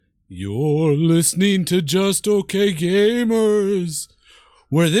You're listening to Just Okay Gamers,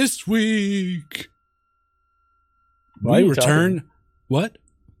 where this week we return. What?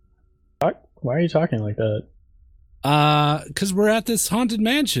 Why are you talking like that? Because we're at this haunted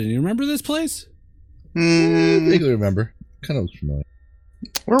mansion. You remember this place? I vaguely remember. Kind of familiar.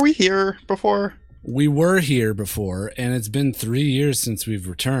 Were we here before? We were here before, and it's been 3 years since we've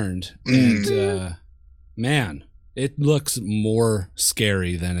returned. And, man, it looks more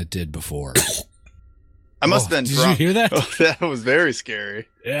scary than it did before. I must have been drunk. Did you hear that? Oh, that was very scary.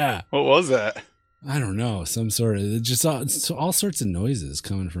 Yeah. What was that? I don't know. Some sort of, just all sorts of noises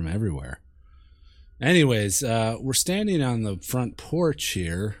coming from everywhere. Anyways, we're standing on the front porch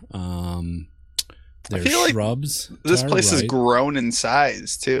here. There's shrubs. Like this place has grown in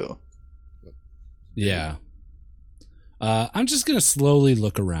size, too. Yeah. I'm just going to slowly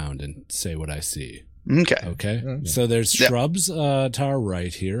look around and say what I see. Okay. So there's shrubs to our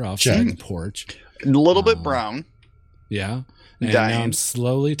right here off the porch. A little bit brown. Yeah. And now I'm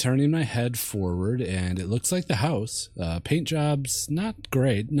slowly turning my head forward, and it looks like the house. Paint job's not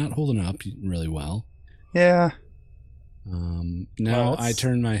great, not holding up really well. Yeah. Now I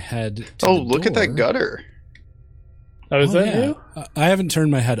turn my head to the look at that gutter. Oh, is that you? I haven't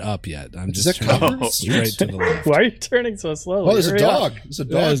turned my head up yet. I'm just turning straight to the left. Why are you turning so slowly? Oh, there's a dog. There's a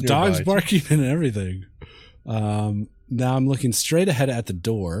dog. There's dogs barking and everything. Now I'm looking straight ahead at the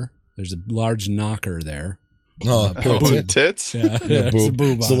door. There's a large knocker there. Tits? Yeah, it's a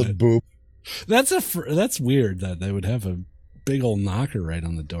boob. It's a little boob. That's weird that they would have a big old knocker right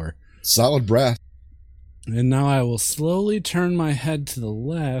on the door. Solid brass. And now I will slowly turn my head to the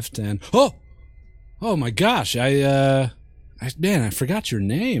left and oh my gosh, I forgot your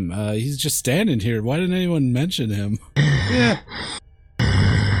name. He's just standing here. Why didn't anyone mention him? Yeah.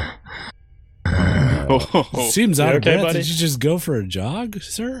 Seems out of breath. Buddy? Did you just go for a jog,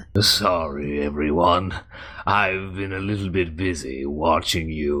 sir? Sorry, everyone. I've been a little bit busy watching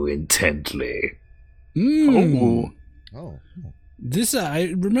you intently. Oh. This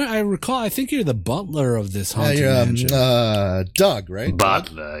I recall. I think you're the butler of this haunted mansion. Doug, right?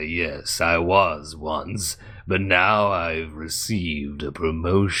 Butler, yes, I was once, but now I've received a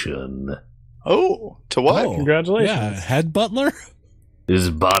promotion. Oh, to what? Oh, congratulations! Yeah, head butler Is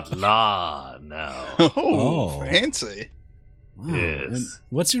butler now. Oh, fancy. Wow. Yes. And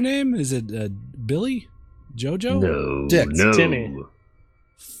what's your name? Is it Billy? Jojo? No, Dick. no. Timmy.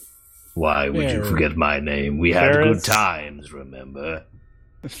 Why would you forget my name? We had Ferris. good times, remember?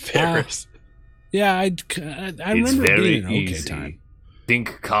 Ferris. Yeah, I It's remember very being an okay easy. time.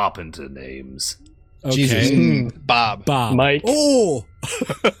 Think carpenter names. Okay. Jesus. Bob. Mike. Oh,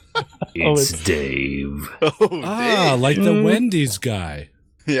 It's Dave. Dave. like the Wendy's guy.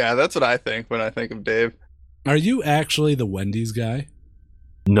 Yeah, that's what I think when I think of Dave. Are you actually the Wendy's guy?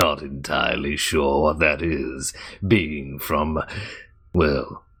 Not entirely sure what that is, being from,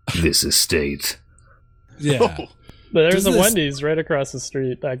 well, this estate. Yeah. Oh, But there's Does a this- Wendy's right across the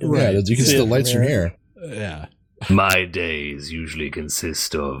street. I can Yeah, you can see the it lights from here. Yeah. My days usually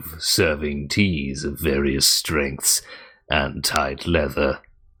consist of serving teas of various strengths and tight leather.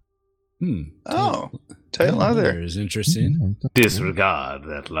 Oh, tight leather. is interesting. Disregard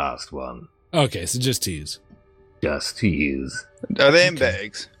that last one. Okay, so just teas. Just teas. Are they in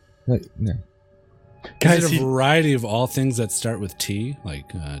bags? Yeah. Guys, Is it a variety of all things that start with T, like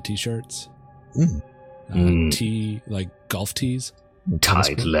t-shirts? Tea, like golf tees?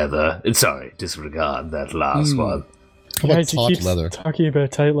 Tight leather. Sorry, disregard that last one. How about guys, he taut keeps leather? talking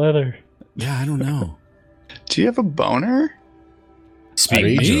about tight leather. Yeah, I don't know. Do you have a boner?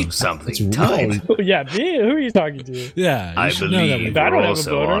 Speaking Me? of something It's real. tight, Oh, yeah, me? Who are you talking to? Yeah, you I should know that believe we- I don't we're have a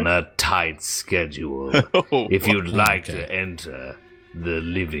also boner. on a tight schedule. Oh, If you'd like Okay. to enter the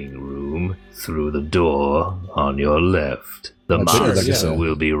living room through the door on your left, the Oh, sure, master yeah.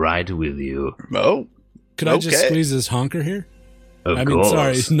 will be right with you. oh. Could I just Okay. squeeze this honker here? Of I mean, course,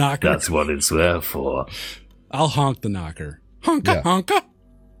 sorry, knocker. that's what it's there for. I'll honk the knocker. Honka, Yeah. honka.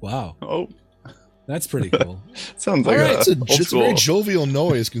 Wow, Oh, that's pretty cool. sounds like Alright, a It's old a very school. jovial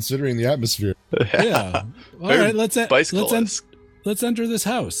noise considering the atmosphere. Yeah. All Very right, let's bicycle-esque. enter this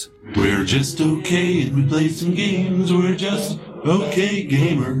house. We're just okay and we play some games. We're just okay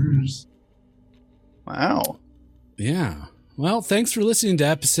gamers. Wow. Yeah. Well, thanks for listening to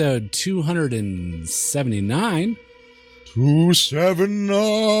episode 279.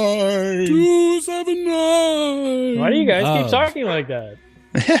 279. 279. Why do you guys keep Oh. talking like that?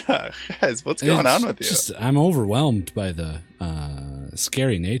 Yeah, guys, what's going on with you? Just, I'm overwhelmed by the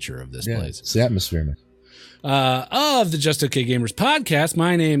scary nature of this Yeah, place. it's the atmosphere, man. Of the Just Okay Gamers podcast,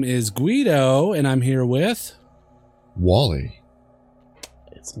 my name is Guido, and I'm here with... Wally.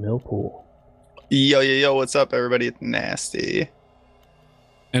 It's Millpool. Yo, what's up, everybody? It's Nasty.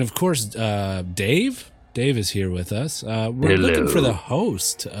 And of course, Dave. Dave is here with us. We're Hello. looking for the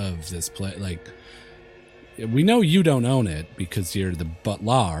host of this play. Like, we know you don't own it because you're the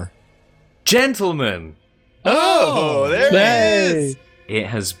butler. Gentlemen, Oh, there it Hey! is. it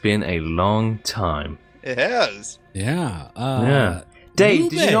has been a long time. It has. Yeah. Yeah. Dave,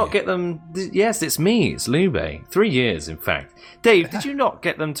 did you Lube. not get them? Yes, it's me. It's Lube. 3 years, in fact. Dave, did you not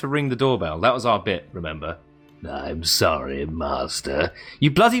get them to ring the doorbell? That was our bit, remember? I'm sorry, Master.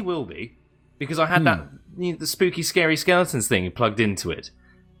 You bloody will be. Because I had the spooky, scary skeletons thing plugged into it.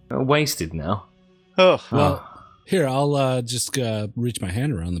 Wasted now. Oh, Well, here, I'll just reach my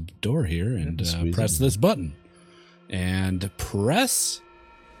hand around the door here and Squeeze press it. this button. And press.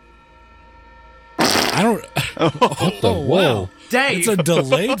 I don't. Oh, wow. Dave! It's a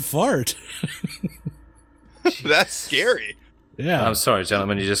delayed fart. that's scary. Yeah. I'm sorry,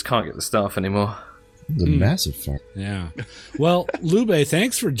 gentlemen. You just can't get the staff anymore. It's a massive fart. Yeah. Well, Lube,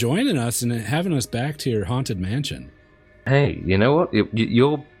 thanks for joining us and having us back to your haunted mansion. Hey, you know what?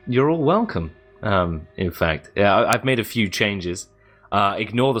 You're all welcome. In fact, yeah, I've made a few changes.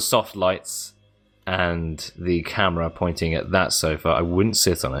 Ignore the soft lights and the camera pointing at that sofa. I wouldn't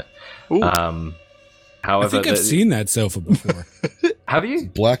sit on it. Ooh. However, I think I've seen that sofa before. have you?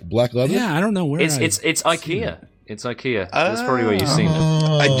 Black leather? Yeah, I don't know where It's IKEA. It's IKEA. That's probably where you've Oh. seen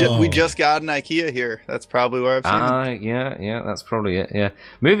it. We just got an IKEA here. That's probably where I've seen it. Yeah, that's probably it. Yeah.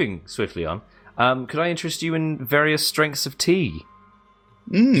 Moving swiftly on. Could I interest you in various strengths of tea?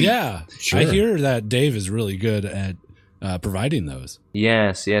 Yeah. Sure. I hear that Dave is really good at providing those.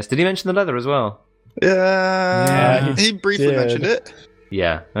 Yes. Did he mention the leather as well? Yeah, he briefly did. mentioned it.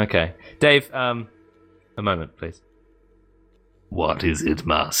 Yeah. Okay. Dave, a moment, please. What is it,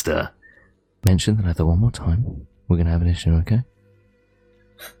 Master? Mention the leather one more time. We're going to have an issue, okay?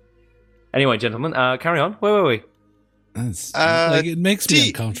 Anyway, gentlemen, carry on. Where were we? That's, Uh, it makes me tea.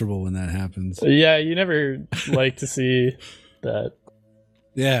 uncomfortable when that happens. Yeah, you never like to see that.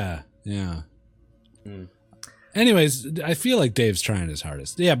 Yeah. Anyways, I feel like Dave's trying his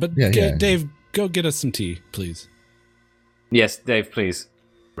hardest. Yeah, but Yeah. Dave, go get us some tea, please. Yes, Dave, please.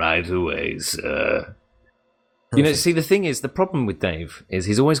 Right away, sir. You know, Perfect. see, the thing is, the problem with Dave is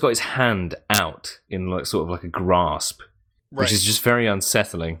he's always got his hand out in like sort of like a grasp, Right. which is just very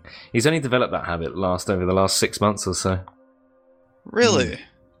unsettling. He's only developed that habit over the last 6 months or so. Really?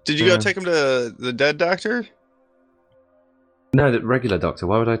 Did you Yeah. go take him to the dead doctor? No, the regular doctor.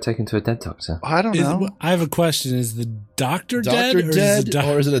 Why would I take him to a dead doctor? I don't know. I have a question. Is the doctor dead? Doctor Or dead? is it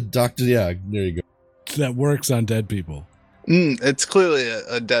Or is it a doctor? Yeah, there you go. that works on dead people? It's clearly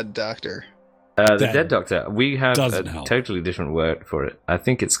a dead doctor. The That dead doctor. We have a doesn't help. totally different word for it. I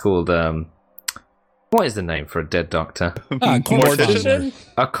think it's called. What is the name for a dead doctor? Ah, corpse Mortician? fondler.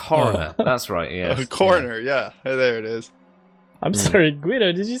 A coroner. That's right. Yeah. A coroner, yeah. There it is. I'm sorry,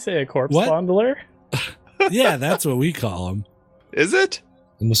 Guido, did you say a corpse What? fondler? Yeah, that's what we call them. Is it?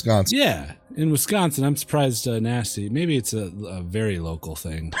 In Wisconsin. Yeah, in Wisconsin. I'm surprised Nasty. Maybe it's a very local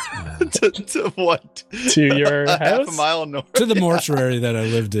thing. to what? To your Half a house? mile north. To the mortuary that I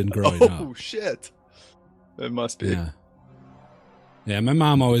lived in growing Oh up. shit! It must be. Yeah. Yeah, my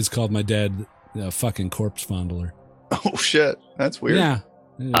mom always called my dad a fucking corpse fondler. Oh shit! That's weird. Yeah.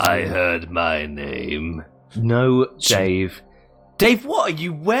 it is I weird. heard my name. No, Dave. Dave, what are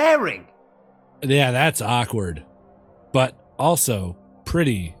you wearing? Yeah, that's awkward. But also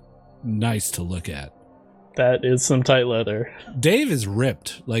pretty nice to look at. That is some tight leather. Dave is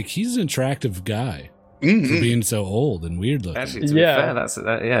ripped. Like, he's an attractive guy for Mhm. being so old and weird looking. Actually, to Yeah.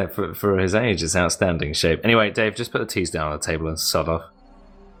 be fair, for his age, it's outstanding shape. Anyway, Dave, just put the teas down on the table and sod off.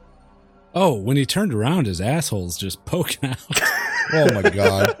 Oh, when he turned around, his asshole's just poking out. Oh my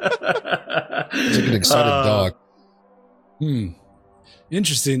god. It's like an excited dog.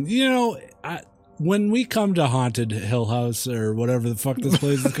 Interesting. You know, when we come to Haunted Hill House or whatever the fuck this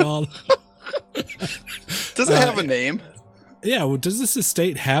place is called. Does it have a name? Yeah, well, does this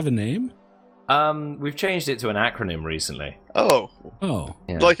estate have a name? We've changed it to an acronym recently. Oh, Oh.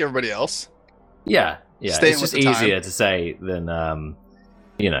 Yeah. like everybody else. Yeah. Staying It's just with the time. easier to say than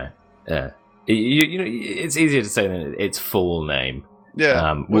you know. It's easier to say than its full name.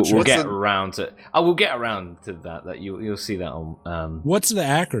 Yeah. We'll what's get the- around to. Oh, we'll get around to that. That you'll see that on. What's the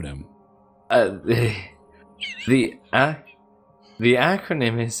acronym? The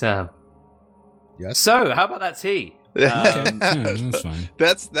acronym is. Yes. So, how about that tea? Yeah, that's fine.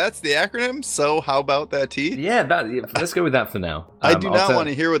 That's the acronym. So how about that T? Yeah, let's go with that for now. I do I'll not tell- want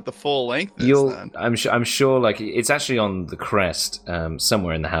to hear what the full length is. You'll. Then. I'm sure. Like it's actually on the crest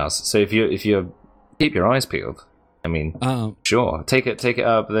somewhere in the house. So if you keep your eyes peeled, I mean, sure. Take it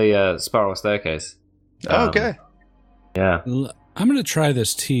up the spiral staircase. Okay. Yeah. I'm going to try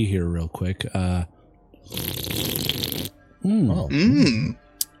this tea here real quick. Oh.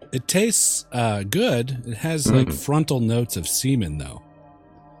 It tastes good. It has like frontal notes of semen, though.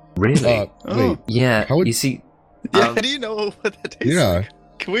 Really? Wait. Yeah. How would- you see? Yeah, do you know what that tastes Yeah. like?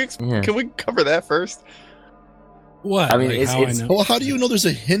 Can we cover that first? What? I mean, Like it's- how it's- I know? Well, how do you know there's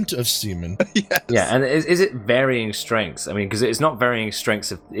a hint of semen? Yes. Yeah, and is it varying strengths? I mean, because it's not varying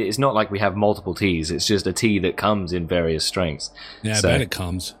strengths. It's not like we have multiple teas. It's just a tea that comes in various strengths. Yeah, So- I bet it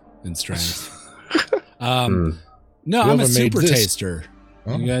comes in strengths. Hmm. No, You I'm a haven't made super this. taster.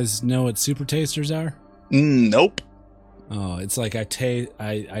 Oh. You guys know what super tasters are? Nope. Oh, it's like I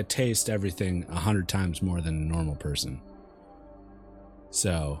taste everything 100 times more than a normal person.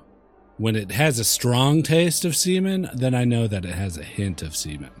 So, when it has a strong taste of semen, then I know that it has a hint of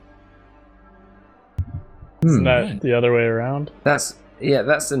semen. Isn't that Right. the other way around? That's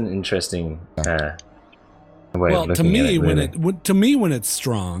an interesting way Well, of to looking at me, it, really. when it's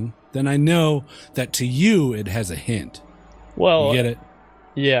strong, then I know that to you it has a hint. Well, You get it?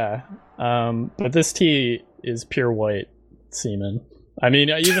 yeah. But this tea is pure white semen. I mean,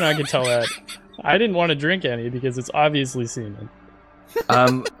 even I could tell that. I didn't want to drink any because it's obviously semen.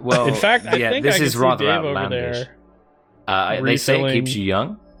 Well, In fact, I yeah, think this I could is see rather Dave over outlandish. there. They say it refilling- keeps you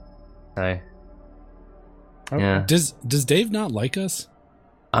young. So, Okay. yeah, Does Dave not like us?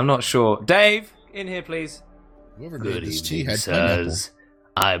 I'm not sure. Dave, in here, please. Whoever Good made this tea evening, had pineapple. sirs.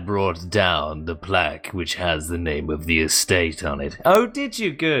 I brought down the plaque which has the name of the estate on it. Oh, did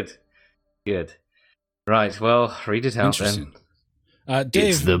you? Good. Good. Right, well, read it out then. Interesting. It's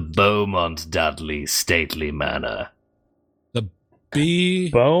Dave, the Beaumont Dudley Stately Manor. the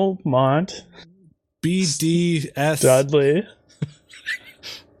Beaumont BDS. Dudley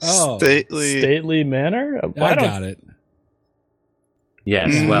Oh, Stately Manor. I got it. Yes,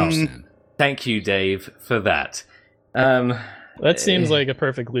 Mm. well, Understand. thank you, Dave, for that. That seems like a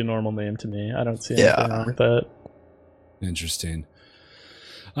perfectly normal name to me. I don't see anything Yeah. wrong with that. Interesting.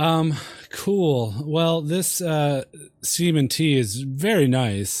 Cool. Well, this semen tea is very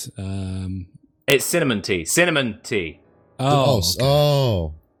nice. It's cinnamon tea. Cinnamon tea. Okay.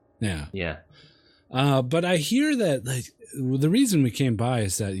 Oh. Yeah. Yeah. But I hear that like the reason we came by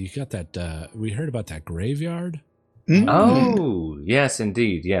is that you got that we heard about that graveyard. Oh, yes,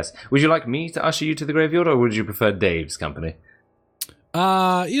 indeed, yes. Would you like me to usher you to the graveyard, or would you prefer Dave's company?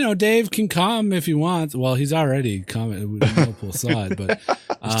 Dave can come if he wants. Well, he's already come. We hope we'll saw it, but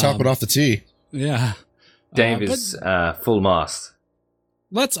He's topping off the tea. yeah. Dave but is full mast.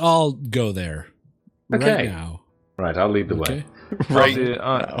 let's all go there right Okay. now. Right, I'll lead the Okay. way.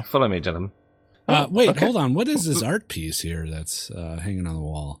 Right. Follow me, gentlemen. Wait, hold on. What is this art piece here that's hanging on the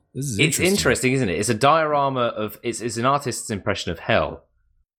wall? This is It's interesting, isn't it? It's a diorama of it's an artist's impression of hell.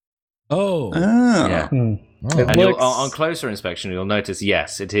 Oh, Oh. Yeah. Hmm. Oh. And Looks- on closer inspection, you'll notice,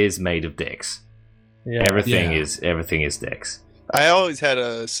 yes, it is made of dicks. Yeah. Everything Yeah. is dicks. I always had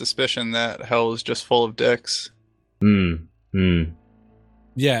a suspicion that hell is just full of dicks. yeah.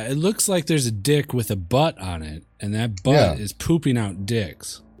 It looks like there's a dick with a butt on it, and that butt Yeah. is pooping out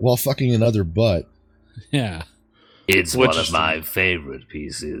dicks. While fucking another butt. Yeah. It's Which one of is- my favorite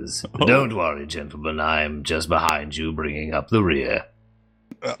pieces. Oh. Don't worry, gentlemen. I'm just behind you, bringing up the rear.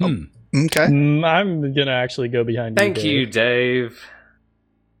 Hmm. Okay. I'm gonna actually go behind you. Thank you, Dave.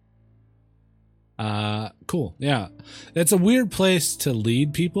 Cool. Yeah. It's a weird place to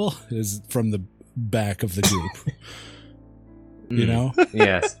lead people is from the back of the group. You Mm. know?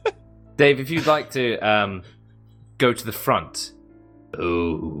 Yes. Dave, if you'd like to go to the front.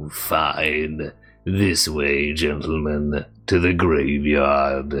 Oh, fine. This way, gentlemen, to the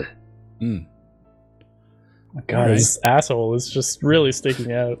graveyard. Mm. God, his asshole is just really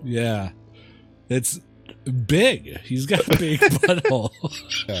sticking out. Yeah. It's big. He's got a big butthole.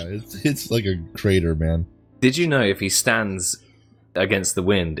 Yeah, it's like a crater, man. Did you know if he stands against the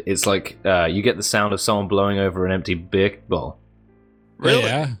wind, it's like you get the sound of someone blowing over an empty beer bottle? Really?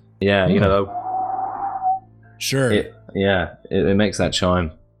 Yeah. Yeah, you know, Sure. it makes that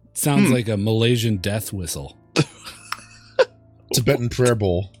chime. Sounds like a Malaysian death whistle. Tibetan prayer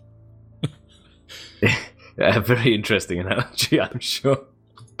bowl. A very interesting analogy, I'm sure.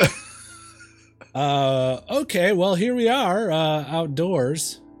 Okay, well, here we are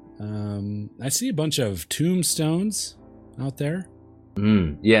outdoors. I see a bunch of tombstones out there.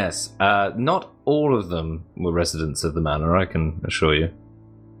 Yes, not all of them were residents of the manor, I can assure you.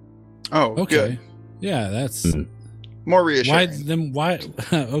 Oh, Okay. good. Yeah, that's More why reassuring. then why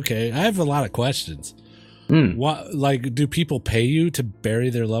okay, I have a lot of questions. Mm. Why, like, do people pay you to bury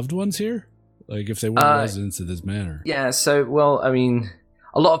their loved ones here? Like if they weren't residents of this manor. Yeah, so, well, I mean,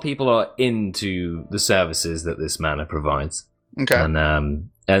 a lot of people are into the services that this manor provides. Okay. And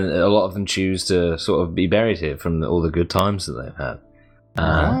a lot of them choose to sort of be buried here from all the good times that they've had.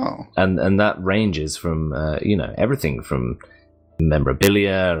 Wow. And that ranges from, everything from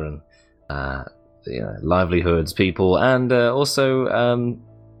memorabilia and, livelihoods, people, and also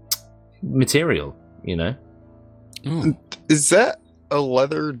material, Oh. Is that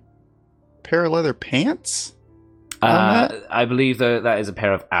a pair of leather pants? I believe that is a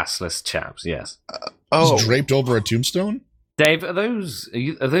pair of assless chaps, yes. Just draped over a tombstone? Dave, are those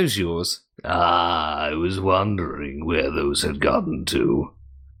yours? I was wondering where those had gotten to.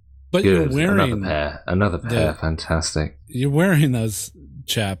 But Good. you're wearing Another pair, fantastic. You're wearing those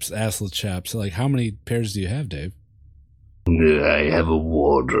assless chaps. Like, how many pairs do you have, Dave? I have a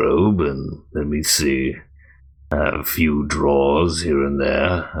wardrobe, and let me see. I have a few drawers here and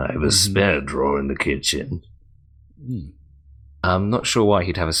there. I have a spare drawer in the kitchen. Mm. I'm not sure why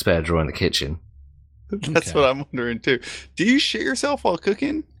he'd have a spare drawer in the kitchen. That's Okay. what I'm wondering too. Do you shit yourself while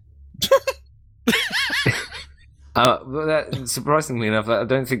cooking? Surprisingly enough, I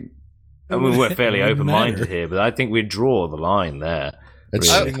don't think. I mean, we're fairly It wouldn't open-minded matter. here, but I think we'd draw the line there. It's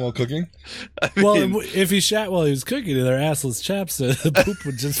Really. shitting while cooking? I Well, mean, if he shat while he was cooking, their assless chaps, the poop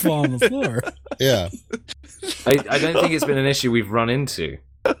would just fall on the floor. Yeah. I don't think it's been an issue we've run into.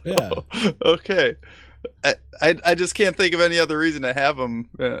 Yeah. okay. I just can't think of any other reason to have them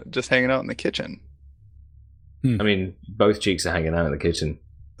just hanging out in the kitchen. I mean, both cheeks are hanging out in the kitchen.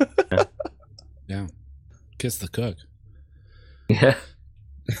 Yeah. Kiss the cook. Yeah.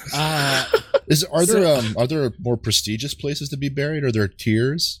 Are there more prestigious places to be buried? Are there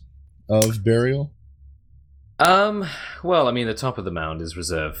tiers of burial? Well, I mean, the top of the mound is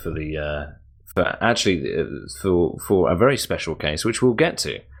reserved for for a very special case, which we'll get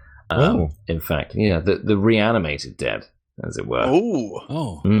to. In fact, the reanimated dead, as it were. Oh.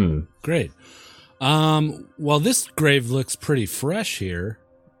 Oh, great. Well, this grave looks pretty fresh here.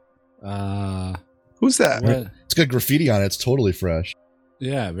 Who's that? What? It's got graffiti on it. It's totally fresh.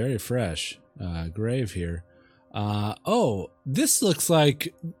 Yeah, very fresh grave here. This looks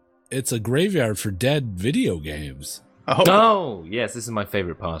like it's a graveyard for dead video games. Oh, yes, this is my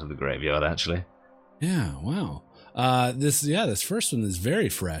favorite part of the graveyard, actually. Yeah, wow. This first one is very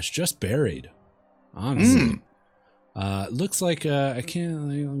fresh, just buried. Honestly. Looks like let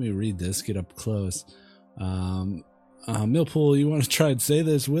me read this, get up close. Millpool, you want to try and say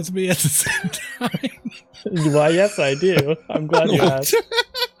this with me at the same time? Why, yes, I do. I'm glad you asked.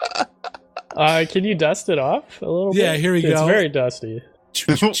 Can you dust it off a little bit? Yeah, here we go. It's very dusty.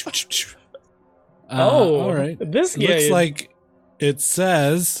 All right. This Looks game like it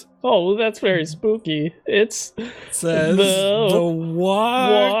says. Oh, well, that's very spooky. It says The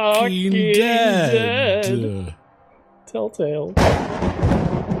Walking Dead. Telltale.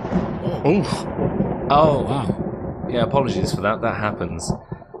 Oh, Wow. yeah, apologies for that. That happens.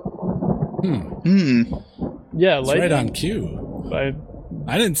 Yeah, It's lightning. right on cue.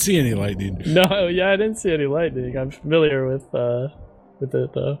 I didn't see any lightning. No, yeah, I didn't see any lightning. I'm familiar with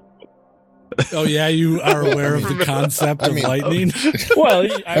it though. Oh yeah, you are aware of the concept of lightning? Well,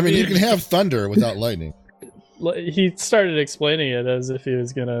 I mean, you can have thunder without lightning. He started explaining it as if he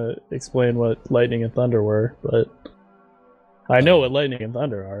was gonna explain what lightning and thunder were, but I know what lightning and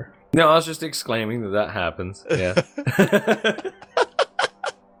thunder are. No, I was just exclaiming that happens. Yeah.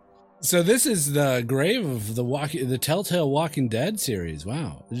 So this is the grave of the Telltale Walking Dead series.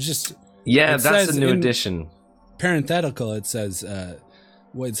 Wow. It's just Yeah, It that's says a new in- addition. parenthetical. It says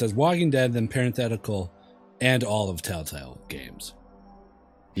it says Walking Dead, then parenthetical, and all of Telltale games.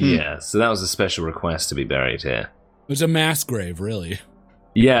 Yeah, so that was a special request to be buried here. It's a mass grave, really.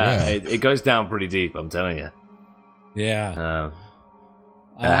 Yeah, Yeah. it goes down pretty deep, I'm telling you. Yeah.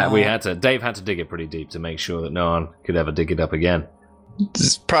 Dave had to dig it pretty deep to make sure that no one could ever dig it up again. This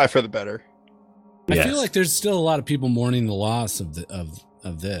is probably for the better. I Yes. feel like there's still a lot of people mourning the loss of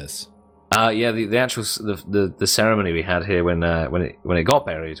this. Yeah, the actual the ceremony we had here when it got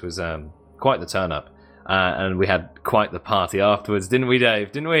buried was quite the turn up, and we had quite the party afterwards, didn't we,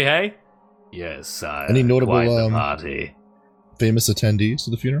 Dave? Didn't we? Hey. Yes. Any notable, quite the party? Famous attendees to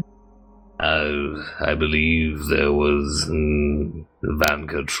the funeral? I believe there was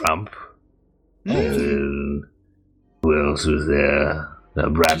Ivanka Trump. Who else was there?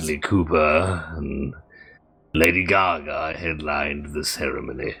 Bradley Cooper and Lady Gaga headlined the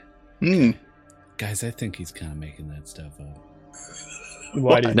ceremony. Guys, I think he's kind of making that stuff up.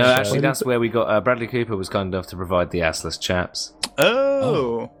 Why do you No, think actually, that? that's where we got. Bradley Cooper was kind enough to provide the assless chaps.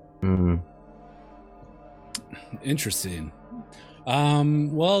 Oh. Interesting.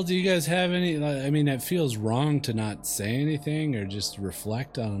 Well, do you guys have any? I mean, it feels wrong to not say anything or just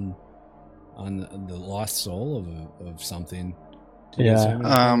reflect on the lost soul of something. Do you guys have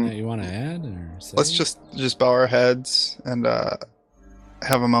anything that you want to add or say? Let's just bow our heads and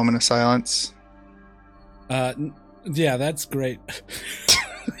have a moment of silence. Yeah, that's great.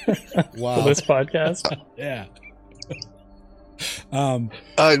 Wow. For this podcast. Yeah.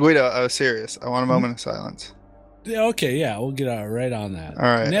 Guido, I was serious. I want a moment of silence. Yeah, okay, yeah, we'll get right on that. All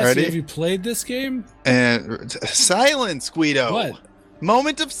right, Nessie, ready? have you played this game? And silence, Guido. What?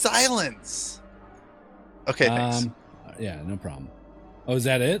 Moment of silence. Okay, thanks. Yeah, no problem. Oh, is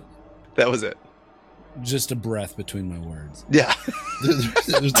that it? That was it. Just a breath between my words. Yeah.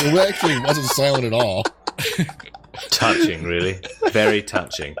 There actually wasn't silent at all. Touching, really. Very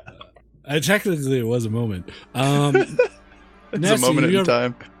touching. Technically, it was a moment. It's Nessie, a moment you in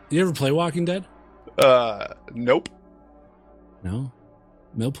time. You ever play Walking Dead? Nope. No.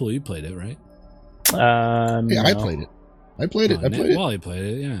 Millpool, you played it, right? Yeah, I No. played it. I played it. Wally played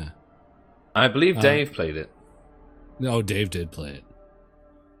it, yeah. I believe Dave played it. No, Dave did play it.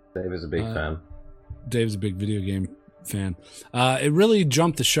 Dave is a big fan. Dave's a big video game fan. It really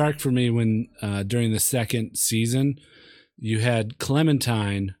jumped the shark for me when during the second season you had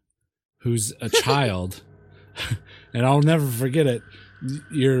Clementine, who's a child, and I'll never forget it.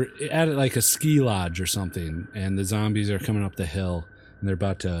 You're at like a ski lodge or something, and the zombies are coming up the hill, and they're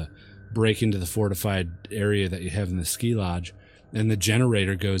about to break into the fortified area that you have in the ski lodge, and the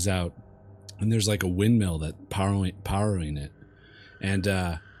generator goes out, and there's like a windmill that powering it,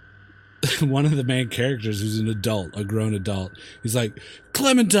 and one of the main characters, who's an adult, a grown adult, he's like,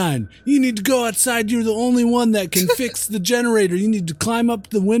 Clementine, you need to go outside. You're the only one that can fix the generator. You need to climb up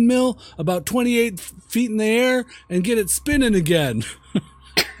the windmill about 28 feet in the air and get it spinning again.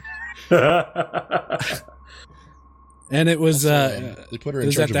 And it was they put her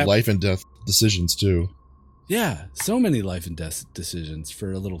in charge of life and death decisions too. Yeah, so many life and death decisions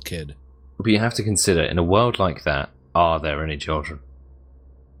for a little kid. But you have to consider, in a world like that, are there any children?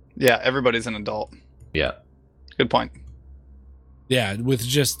 Yeah, everybody's an adult. Yeah. Good point. Yeah, with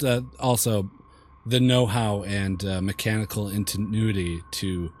just also the know-how and mechanical ingenuity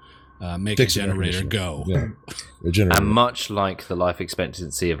to make Fix a an generator ignition. go. Yeah. A generator. And much like the life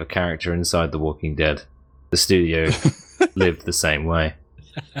expectancy of a character inside The Walking Dead, the studio lived the same way.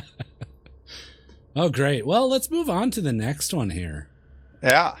 Oh, great. Well, let's move on to the next one here.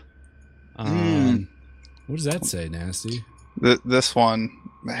 Yeah. What does that say, Nasty? This one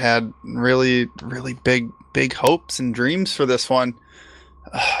had really, really big hopes and dreams for this one.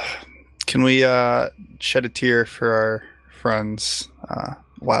 Can we shed a tear for our friends,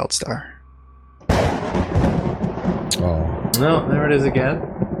 Wildstar? Oh. No, there it is again.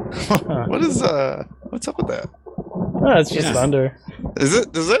 What's up with that? Oh, it's just Yeah. thunder. Is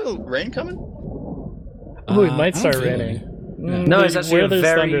there rain coming? Oh, it might I start don't feel raining. any. No, it's actually where a there's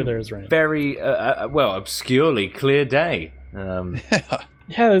very, thunder, there's rain. very, well, obscurely clear day. Yeah.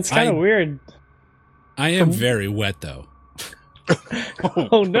 Yeah, it's kind I- of weird. I am very wet, though.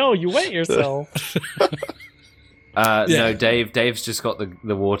 Oh no, you wet yourself. Yeah. No, Dave's just got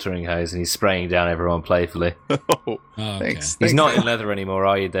the watering hose and he's spraying down everyone playfully. Oh, Oh, okay. thanks. He's not in leather anymore,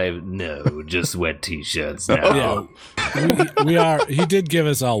 are you, Dave? No, just wet t-shirts now. Yeah, we are. He did give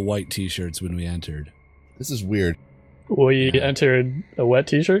us all white T-shirts when we entered. This is weird. We entered a wet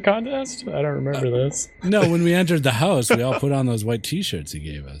t-shirt contest? I don't remember this. No, when we entered the house, we all put on those white T-shirts he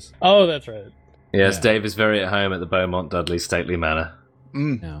gave us. Oh, that's right. Yes, Yeah. Dave is very at home at the Beaumont Dudley Stately Manor.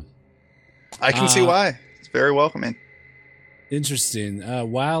 Yeah, I can see why. It's very welcoming. interesting.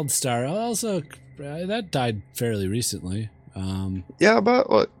 Wildstar also that died fairly recently. Yeah, about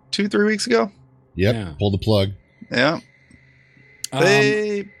what 2-3 weeks ago. Yep. Yeah. Pull the plug. Yeah.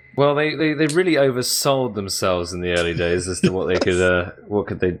 They Well, they really oversold themselves in the early days as to what they could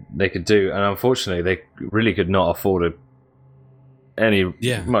they could do, and unfortunately, they really could not afford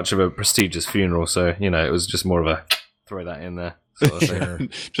much of a prestigious funeral. So it was just more of a throw that in there sort of thing. Sure.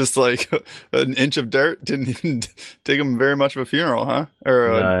 just like an inch of dirt didn't even take them very much of a funeral, huh? Or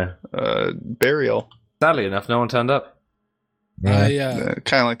No. a burial. Sadly enough, no one turned up. I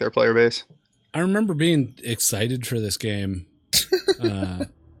Kind of like their player base. I remember being excited for this game,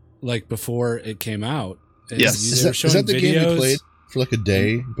 like before it came out. And Yes. they were Is showing that the game we videos. played for like a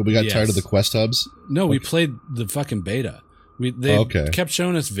day, but we got tired of the Yes. quest hubs? No, we played the fucking beta. They Okay. kept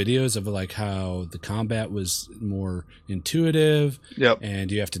showing us videos of like how the combat was more intuitive, Yep.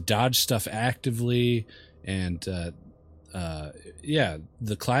 and you have to dodge stuff actively, and the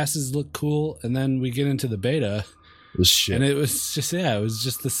classes look cool. And then we get into the beta, It was shit. and it was just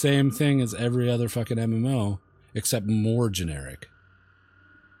the same thing as every other fucking MMO. except more generic.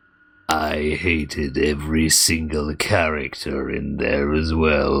 I hated every single character in there as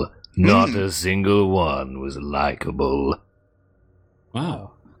well. Not a single one was likable.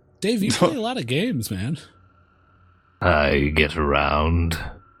 Wow. Dave, you play a lot of games, man. I get around.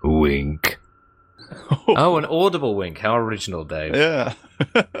 Wink. Oh, an audible wink. How original, Dave. Yeah.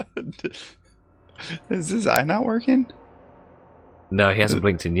 Is his eye not working? No, he hasn't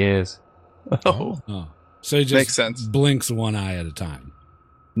blinked in years. Oh. Oh. So he just Makes sense. blinks one eye at a time.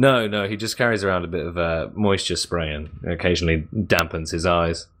 No, he just carries around a bit of moisture spray and occasionally dampens his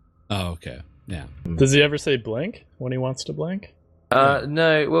eyes. Oh, okay. Yeah. Does he ever say blink when he wants to blink?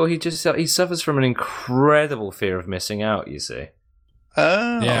 No, well, he suffers from an incredible fear of missing out, you see.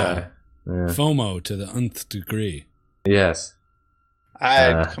 Oh. Yeah. Yeah. FOMO to the nth degree. Yes.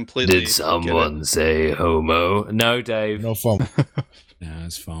 I completely Did someone say homo? No, Dave. No fun. Yeah,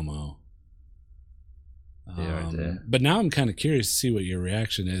 it's FOMO. Yeah, I did. But now I'm kind of curious to see what your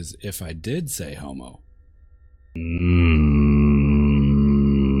reaction is if I did say homo.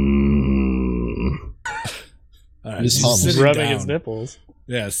 All right, Just hum. sitting He's rubbing down. his nipples.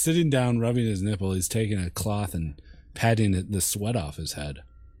 Yeah, sitting down, rubbing his nipple. He's taking a cloth and patting the sweat off his head.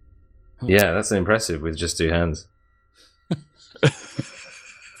 Yeah, that's impressive with just 2 hands.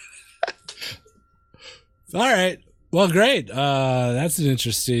 All right. Well, great. That's an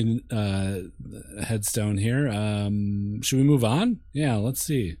interesting headstone here. Should we move on? Yeah, let's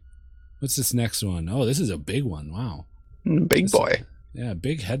see. What's this next one? Oh, this is a big one. Wow. Big boy. Yeah,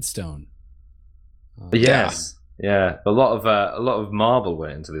 big headstone. Yes. Yeah. A lot of marble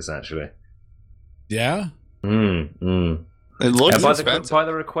went into this actually. Yeah? It looks And expensive. by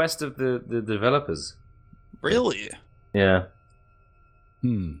the request of the developers. Really? Yeah.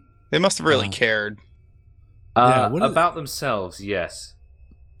 They must have really cared. Yeah, what is- About themselves, yes.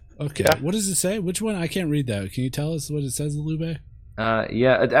 Okay. Yeah. What does it say? Which one? I can't read that. Can you tell us what it says, Lube?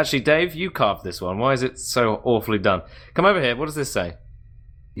 Yeah, actually, Dave, you carved this one. Why is it so awfully done? Come over here. What does this say?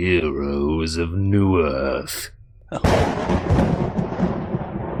 Heroes of New Earth. Why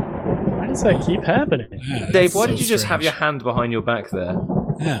does that keep happening? Yeah, Dave, that's why so did you just have strange. your hand behind your back there?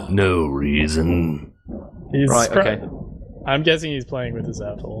 Yeah. No reason. He's Right, okay. I'm guessing he's playing with his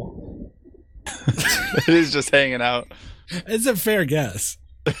asshole. It is just hanging out. It's a fair guess.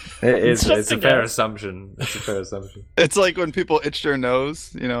 It's just a a fair guess. assumption. It's a fair assumption. It's like when people itch their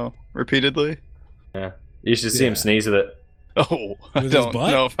nose, repeatedly. Yeah. You should see him Yeah. sneeze with it. Oh, I With his don't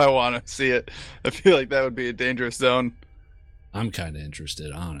butt? know if I want to see it. I feel like that would be a dangerous zone. I'm kind of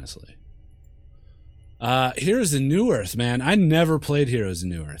interested, honestly. Heroes of New Earth, man. I never played Heroes of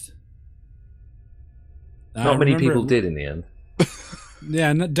New Earth. Not many people did in the end.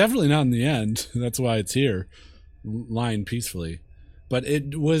 Yeah, definitely not in the end. That's why it's here, lying peacefully. But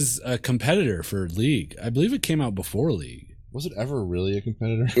it was a competitor for League. I believe it came out before League. Was it ever really a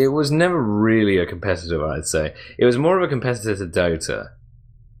competitor? It was never really a competitor, I'd say. It was more of a competitor to Dota.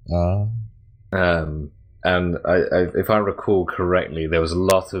 And if I recall correctly, there was a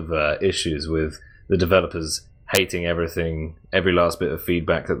lot of issues with the developers hating everything, every last bit of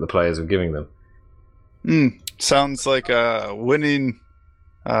feedback that the players were giving them. Sounds like a winning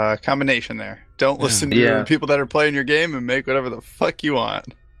combination there. Don't listen to Yeah. the people that are playing your game and make whatever the fuck you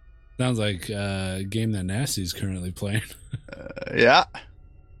want. Sounds like a game that Nasty's currently playing. Yeah,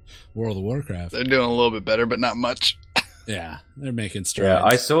 World of Warcraft. they're doing a little bit better, but not much. Yeah, they're making Yeah,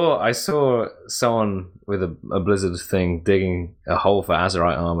 strides. I saw someone with a Blizzard thing digging a hole for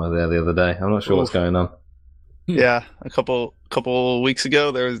Azerite armor there the other day. I'm not sure what's Oof. going on. Yeah, a couple weeks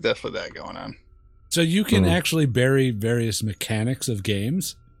ago, there was definitely that going on. So you can actually bury various mechanics of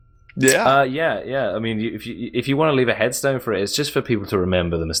games. Yeah, Yeah. I mean, if you want to leave a headstone for it, it's just for people to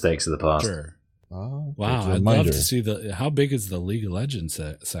remember the mistakes of the past. Sure. Wow, Wow, I'd love to see how big is the League of Legends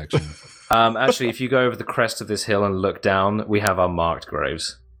section? Actually, if you go over the crest of this hill and look down, we have our marked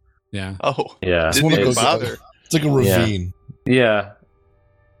graves. Yeah. oh, Yeah, didn't one of even those- bother. It's like a ravine. yeah.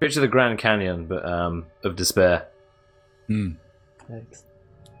 Picture the Grand Canyon, but of despair. Thanks.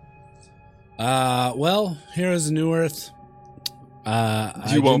 Well, Heroes of New Earth.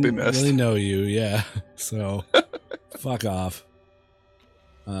 I won't be didn't missed. really know you, yeah. So, fuck off.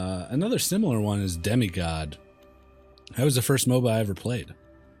 Another similar one is Demigod. That was the first MOBA I ever played,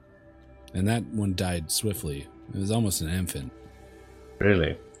 and that one died swiftly. It was almost an infant.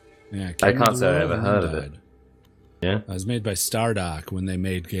 Really? Yeah, I came can't to the say I world ever and heard then of it. died. Yeah. It was made by Stardock when they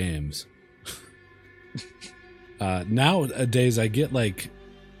made games. Nowadays, I get like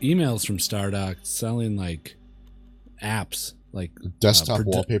emails from Stardock selling like apps, like Desktop produ-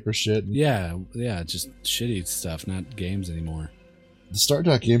 wallpaper shit. Yeah, just shitty stuff, not games anymore. The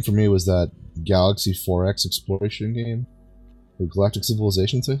Stardock game for me was that Galaxy 4X exploration game for Galactic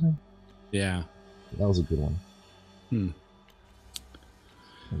Civilizations, I think. Yeah. That was a good one.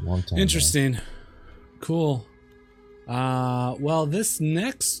 A long time Interesting. Cool. Well, this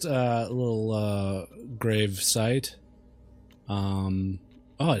next little grave site,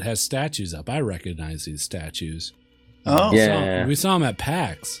 it has statues up. I recognize these statues. Oh, Yeah. We saw them at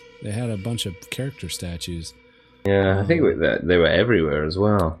PAX. They had a bunch of character statues. Yeah, I think they were everywhere as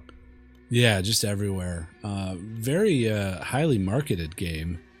well. Yeah, just everywhere. Very highly marketed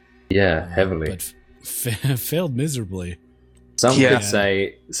game. Yeah, heavily. But failed miserably. Some Yeah.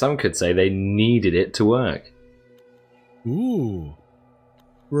 could say they needed it to work. Ooh.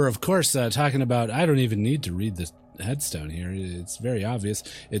 We're, of course, talking about... I don't even need to read the headstone here. It's very obvious.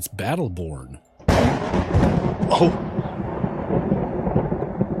 It's Battleborn. oh,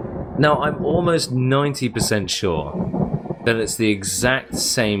 Now, I'm almost 90% sure that it's the exact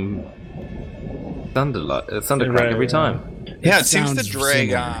same thundercrack Right, every yeah. time. yeah. It seems to sounds drag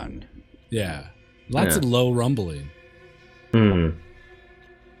similar. on. Yeah. Lots Yeah. of low rumbling. Hmm.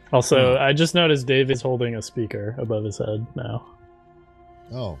 Also, I just noticed Dave is holding a speaker above his head now.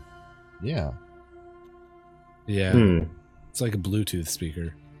 now. Oh, yeah. Yeah. Hmm. It's like a Bluetooth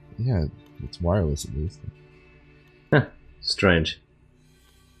speaker. Yeah, it's wireless at least. Strange.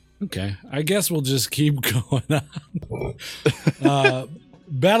 Okay. I guess we'll just keep going on.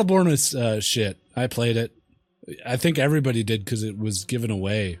 Battleborn is shit. I played it. I think everybody did because it was given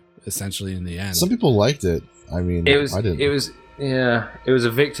away essentially in the end. Some people liked it. I mean, It was. I didn't. It was. Yeah. It was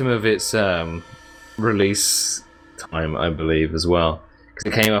a victim of its release time, I believe, as well,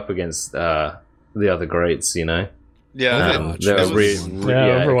 because it came up against the other greats. You know. Yeah, Overwatch. There That was was-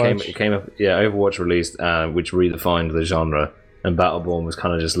 Overwatch. It came up. Yeah, Overwatch released, which redefined the genre, and Battleborn was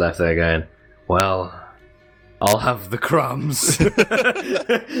kind of just left there going, "Well, I'll have the crumbs."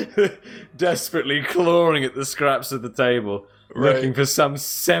 Desperately clawing at the scraps of the table, Right. looking for some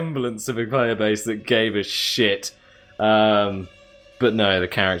semblance of a player base that gave a shit. But no, the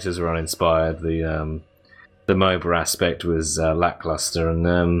characters were uninspired. The MOBA aspect was lackluster,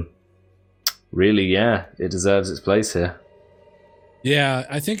 and really, yeah, it deserves its place here. Yeah,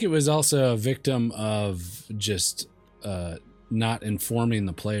 I think it was also a victim of just not informing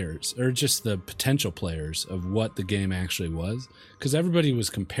the players or just the potential players of what the game actually was, because everybody was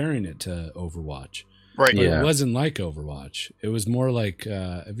comparing it to Overwatch. right. But Yeah. it wasn't like Overwatch. It was more like,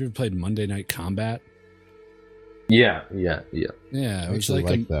 have you ever played Monday Night Combat? Yeah. Yeah, it I was actually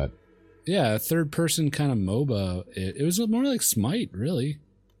like like that. a third person kind of MOBA. It was more like Smite, really.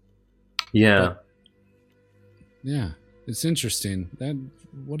 Yeah. Yeah, it's interesting.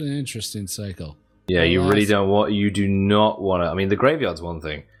 What an interesting cycle. Yeah, you really Alas. you do not want to. I mean, the graveyard's one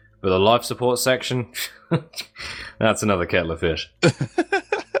thing, but the life support section, that's another kettle of fish.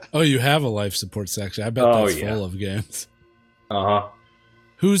 Oh, you have a life support section. I bet Oh, that's yeah. full of games. Uh huh.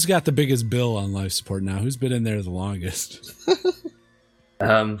 Who's got the biggest bill on life support now? Who's been in there the longest?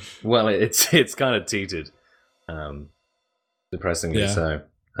 Well, it's kind of teetered, depressingly Yeah. so.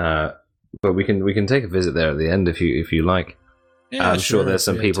 But we can take a visit there at the end if you like. Yeah, I'm sure there's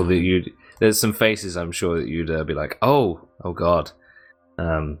some if you have people that time. there's some faces I'm sure that you'd be like, oh god.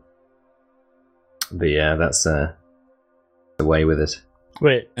 But yeah, that's the way with it.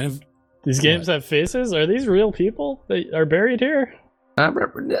 Wait, And if- these games have faces? Are these real people that are buried here?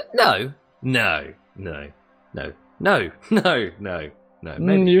 No.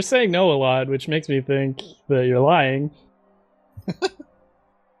 Maybe. You're saying no a lot, which makes me think that you're lying.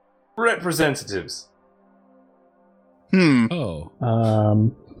 Representatives.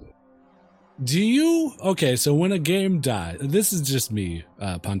 oh, do you? Okay, so when a game dies, this is just me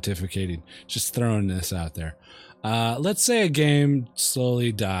pontificating, just throwing this out there. Let's say a game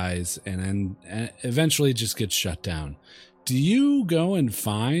slowly dies and then eventually just gets shut down. Do you go and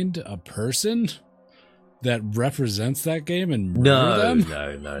find a person that represents that game and murder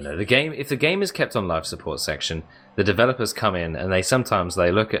them? No. If the game is kept on life support section, the developers come in and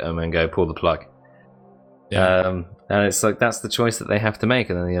they look at them and go, pull the plug. Yeah. And it's like that's the choice that they have to make,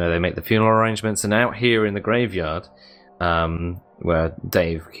 and then they make the funeral arrangements. And out here in the graveyard, where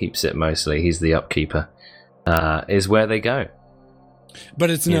Dave keeps it mostly, he's the upkeeper, is where they go.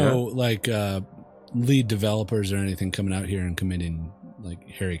 But it's You no like lead developers or anything coming out here and committing like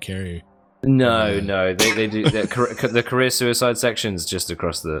Harry Carey. No, they do the career suicide section's just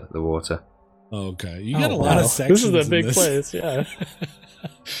across the water. Oh, okay, you got a Oh, lot wow. of sections. This is a in big this. place, yeah.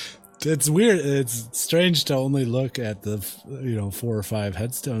 It's weird. It's strange to only look at the 4 or 5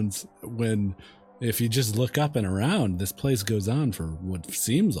 headstones when, if you just look up and around, this place goes on for what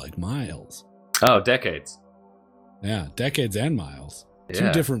seems like miles. Oh, decades. Yeah, decades and miles. Two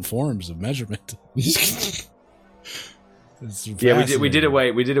Yeah. different forms of measurement. It's Yeah, we did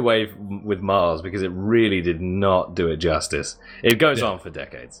fascinating. away with Mars because it really did not do it justice. It goes Yeah. on for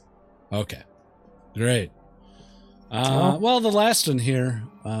decades. Okay, great. Well, the last one here,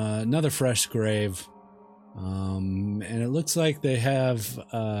 another fresh grave, and it looks like they have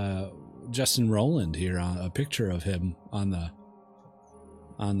Justin Rowland here, a picture of him on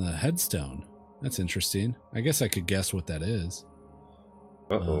the headstone. That's interesting. I guess I could guess what that is.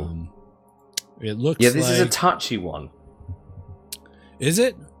 Uh-oh. It looks. Yeah, this is a like- touchy one. Is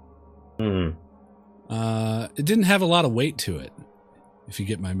it? Hmm. It didn't have a lot of weight to it, if you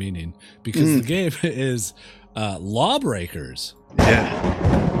get my meaning, because the game is Lawbreakers. Yeah.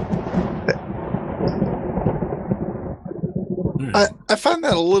 I find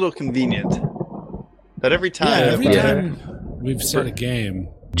that a little convenient. That every time. Yeah, every Yeah. time we've set a game.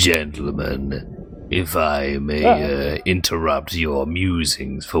 Gentlemen, if I may interrupt your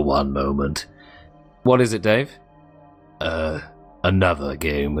musings for one moment. What is it, Dave? Another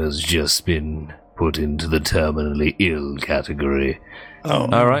game has just been put into the terminally ill category. Oh.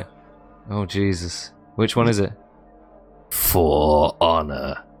 All right. Oh, Jesus. Which one is it? For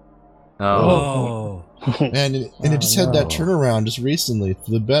Honor. Oh. And it just had that turnaround just recently for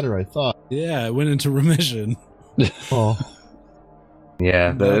the better, I thought. Yeah, it went into remission. Oh,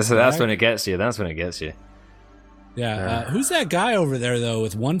 Yeah, That's that's back. when it gets you. That's when it gets you. Yeah. Who's that guy over there, though,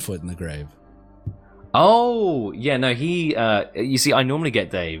 with one foot in the grave? Oh, yeah, no, he... you see, I normally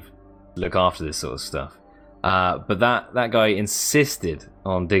get Dave to look after this sort of stuff. But that guy insisted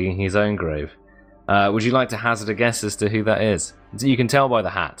on digging his own grave. Would you like to hazard a guess as to who that is? You can tell by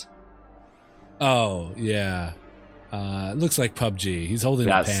the hat. Oh, yeah. It looks like PUBG. He's holding a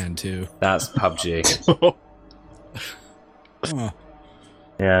That's- pan, too. That's PUBG. Huh.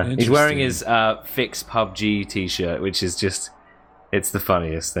 Yeah, he's wearing Interesting. his Fix PUBG t-shirt, which is just... It's the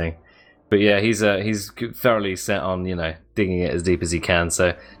funniest thing. But yeah, he's thoroughly set on, digging it as deep as he can,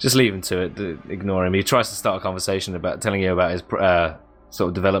 so just leave him to it. Ignore him. He tries to start a conversation about telling you about his sort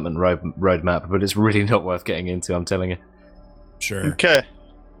of development roadmap, but it's really not worth getting into, I'm telling you. Sure. Okay.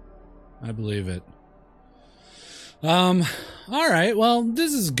 I believe it. All right. Well,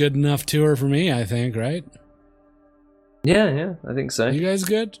 this is a good enough tour for me, I think, right? Yeah, I think so. You guys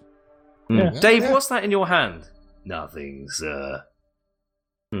good? Mm. Yeah. Dave, Yeah. what's that in your hand? Nothing, sir.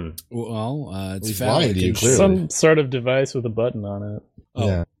 Well, it's He's phallic lying to you, in clearly. Some sort of device with a button on it. Oh,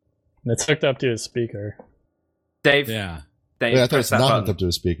 yeah. And it's hooked up to a speaker. Dave, yeah. Dave, Wait, I thought press it's that not button. hooked up to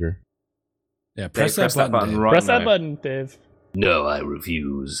a speaker. Yeah, Dave, press that button. Dave. right Press now. that button, Dave. No, I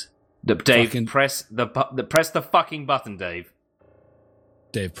refuse. Dave, Fucking- press the fucking button, Dave.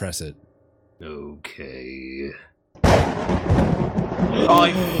 Dave, press it. Okay.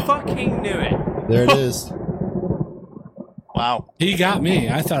 I fucking knew it. There it is. Wow. He got me.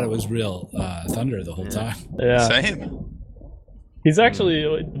 I thought it was real thunder the whole time. Yeah. Same. He's actually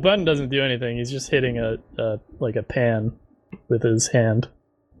the button doesn't do anything. He's just hitting a pan with his hand.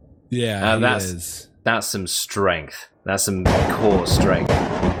 Yeah, he that's- is. That's some strength. That's some core strength.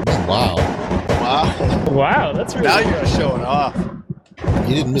 Wow. Wow. Wow, that's really Now good. you're showing off.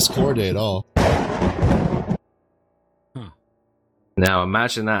 He didn't miss core day at all. Now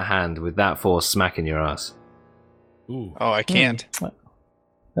imagine that hand with that force smacking your ass. Ooh. Oh, I can't.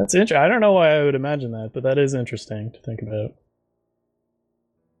 That's interesting. I don't know why I would imagine that, but that is interesting to think about.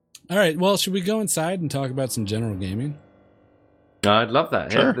 All right. Well, should we go inside and talk about some general gaming? I'd love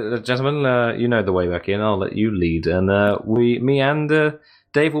that. Sure. Yeah, gentlemen, you know the way back in. I'll let you lead, and me and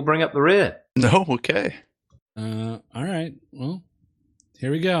Dave will bring up the rear. No, okay. All right. Well,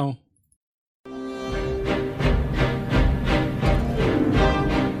 here we go.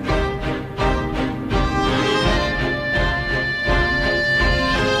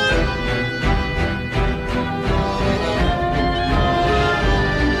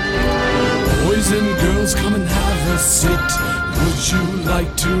 Boys and girls, come and have a sit. Would you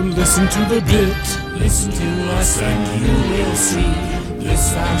like to listen to the bit? Listen to us and you will see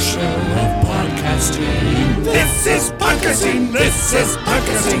this our show of podcasting. This is podcasting. This is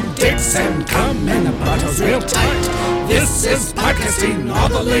podcasting. Dicks and cum and the bottles real tight. This is podcasting. All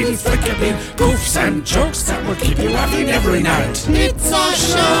the ladies flicking goofs and jokes that will keep you laughing every night. It's our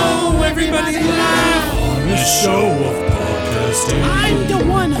show. Everybody laugh on the show of podcasting. I'm the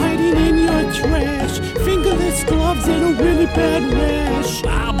one hiding in your trash. Fingerless gloves and a really bad rash.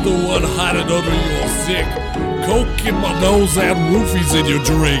 I'm the one hiding under your sick. Coke in my nose and roofies in your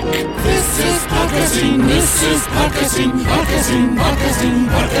drink. This is podcasting. This is podcasting. Podcasting. Podcasting.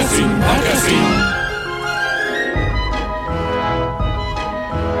 Podcasting. Podcasting.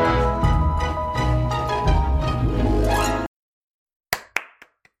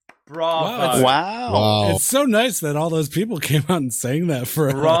 Bravo. Wow. It's so nice that all those people came out and sang that for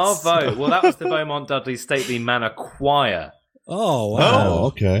us. Bravo. Well, that was the Beaumont Dudley Stately Manor Choir. Oh, wow. Oh,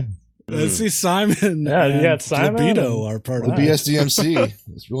 okay. See, Simon Yeah, you and got Simon Libido and- are part The of it. BSDMC.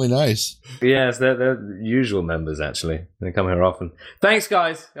 It's really nice. Yes, they're usual members, actually. They come here often. Thanks,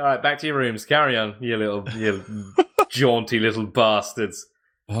 guys. All right, back to your rooms. Carry on, you jaunty little bastards.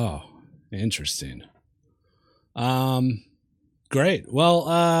 Oh, interesting. Great.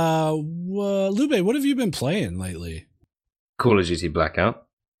 Well, Lube, what have you been playing lately? Call of Duty Blackout.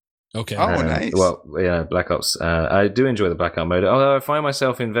 Okay. Oh, nice. Well, yeah, Black Ops. I do enjoy the Blackout mode, although I find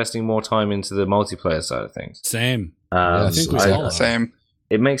myself investing more time into the multiplayer side of things. Same. I think we all are. Same.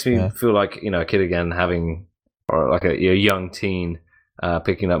 It makes me Yeah. feel like a kid again, having or like a young teen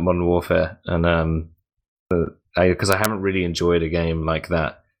picking up Modern Warfare, and because I haven't really enjoyed a game like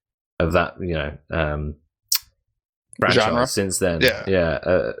that of that franchise Genre? since then.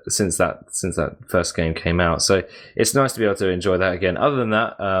 Yeah. Since that first game came out, so it's nice to be able to enjoy that again. Other than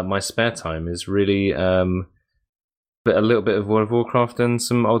that, my spare time is really a little bit of World of Warcraft and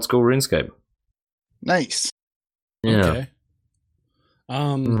some old school RuneScape. Nice. Yeah. Okay.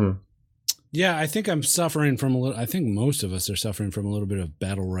 Mhm. Yeah, I think I'm suffering from a little. I think most of us are suffering from a little bit of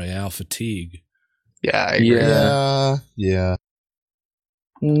battle royale fatigue. Yeah, I agree. Yeah.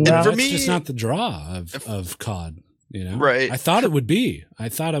 No, And for It's me- just not the draw of COD. You know, Right. I thought it would be. I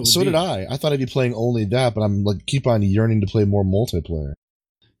thought it would. So be. did I. I thought I'd be playing only that, but I'm like keep on yearning to play more multiplayer.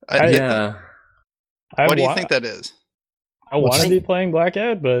 Yeah. What do you think that is? I want to be playing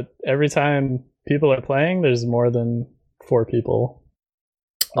Blackout, but every time people are playing, there's more than 4 people.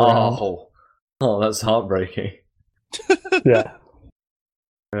 around. Oh, that's heartbreaking. Yeah.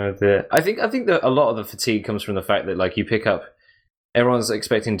 Oh dear. I think that a lot of the fatigue comes from the fact that like you pick up, everyone's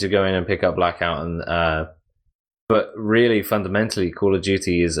expecting to go in and pick up Blackout, and but really fundamentally, Call of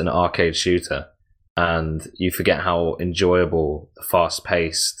Duty is an arcade shooter, and you forget how enjoyable the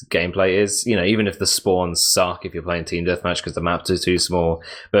fast-paced gameplay is. You know, even if the spawns suck if you're playing team deathmatch because the maps are too small,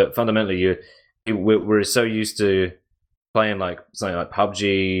 but fundamentally, we're so used to playing like something like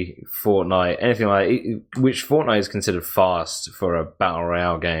PUBG, Fortnite, anything like it, which Fortnite is considered fast for a battle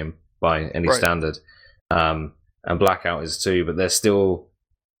royale game by any Right. standard, and Blackout is too, but there's still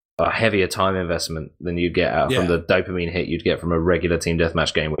a heavier time investment than you'd get out from Yeah. the dopamine hit you'd get from a regular team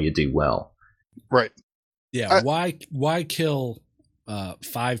deathmatch game where you do well. Right. Yeah. Why kill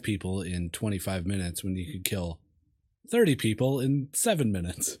 5 people in 25 minutes when you could kill 30 people in 7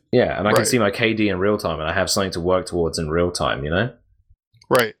 minutes? Yeah, and I can Right. see my KD in real time, and I have something to work towards in real time. You know.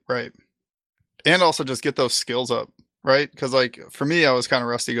 Right. And also just get those skills up, right? Because like for me, I was kind of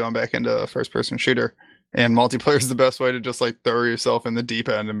rusty going back into a first-person shooter, and multiplayer is the best way to just like throw yourself in the deep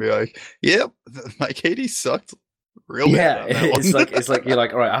end and be like, "Yep, my KD sucked real bad." Yeah, on that it's one. like you're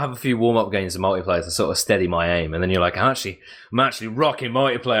like, all right, I have a few warm up games of multiplayer to sort of steady my aim, and then you're like, I'm actually rocking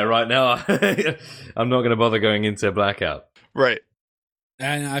multiplayer right now. I'm not going to bother going into Blackout. Right.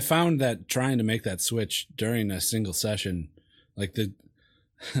 And I found that trying to make that switch during a single session, like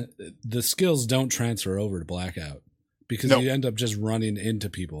the skills don't transfer over to Blackout because No. you end up just running into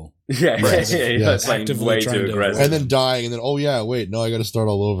people. Yeah, Right. you're Yes. playing Actively way trying too to aggressive. And then dying, and then oh yeah, wait, no, I got to start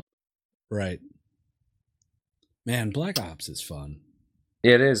all over. Right. Man, Black Ops is fun.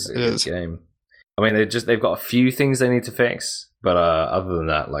 Yeah, it is. It It's is. a good game. I mean, they've got a few things they need to fix, but other than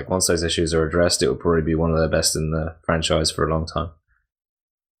that, like once those issues are addressed, it will probably be one of their best in the franchise for a long time.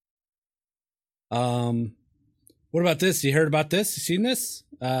 What about this? You heard about this? You seen this?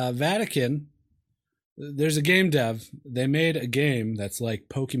 Vatican. There's a game dev. They made a game that's like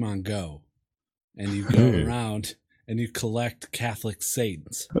Pokemon Go, and you go around and you collect Catholic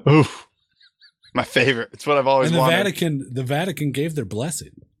saints. Oof. My favorite. It's what I've always And the wanted. Vatican gave their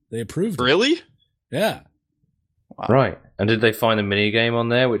blessing. They approved it. Really? Yeah. Wow. Right. And did they find a mini game on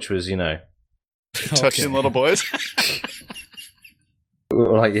there, which was, Touching Okay. little boys.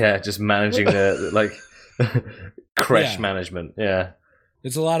 like just managing the like creche Yeah. management? Yeah.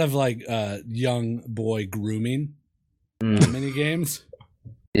 It's a lot of like young boy grooming mini games.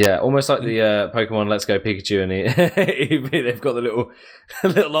 Yeah, almost like the Pokemon Let's Go Pikachu, and they've got the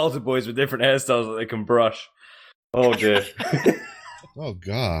little altar boys with different hairstyles that they can brush. Oh dear. Oh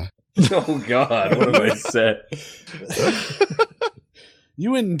god. Oh god, what have I said?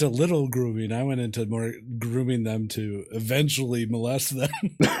 You went into little grooming. I went into more grooming them to eventually molest them.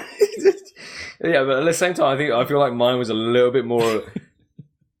 Yeah, but at the same time, I feel like mine was a little bit more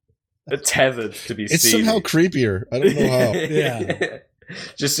tethered to be It's seen. somehow creepier. I don't know how. Yeah.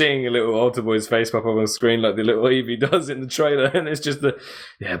 Just seeing a little altar boy's face pop up on the screen like the little Eevee does in the trailer, and it's just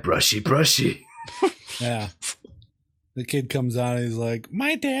brushy. Yeah. The kid comes out and he's like,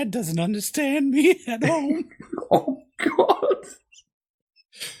 "My dad doesn't understand me at home." Oh God!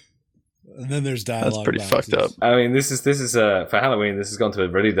 And then there's dialogue. That's pretty boxes. fucked up. I mean, this is for Halloween. This has gone to a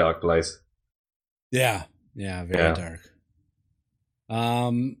really dark place. Yeah, very dark.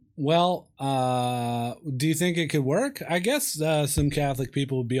 Well, do you think it could work? I guess some Catholic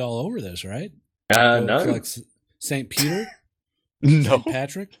people would be all over this, right? No. Like St. Peter, No, St.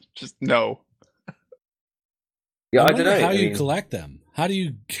 Patrick. just no. Yeah, I wonder don't know. how you collect them. How do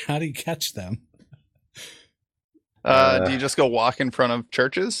you catch them? Do you just go walk in front of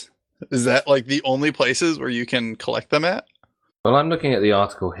churches? Is that like the only places where you can collect them at? Well, I'm looking at the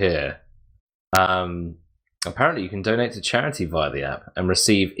article here. Apparently, you can donate to charity via the app and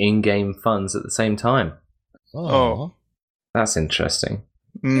receive in-game funds at the same time. Oh. That's interesting.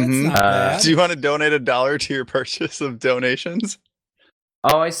 Mhm. That's not bad. Do you want to donate $1 to your purchase of donations?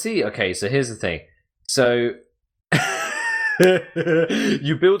 Oh, I see. Okay, so here's the thing. So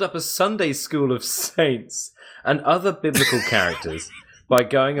you build up a Sunday school of saints and other biblical characters by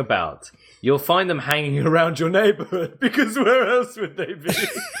going about. You'll find them hanging around your neighborhood because where else would they be?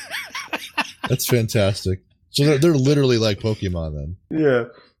 That's fantastic. So they're literally like Pokemon then. Yeah.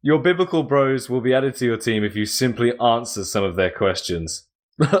 Your biblical bros will be added to your team if you simply answer some of their questions.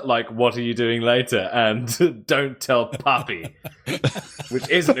 Like, what are you doing later? And don't tell Papi. Which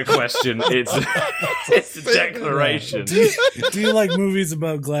isn't a question, it's a declaration. Do you like movies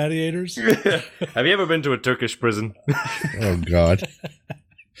about gladiators? Have you ever been to a Turkish prison? Oh God.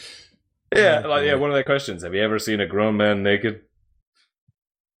 Yeah, one of their questions. Have you ever seen a grown man naked?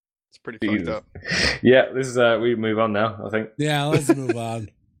 It's pretty fucked up. Yeah, this is we move on now, I think. Yeah, let's move on.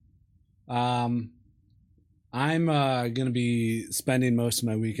 I'm gonna be spending most of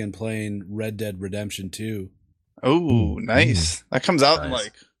my weekend playing Red Dead Redemption 2. Oh, nice. That comes out in Nice.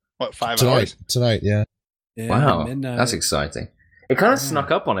 like what, 5 hours? Tonight, yeah. Yeah, Wow, midnight. that's exciting. It kind of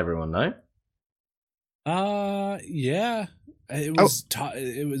snuck up on everyone, no? Yeah. It was.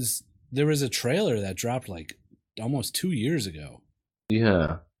 It was. There was a trailer that dropped like almost 2 years ago.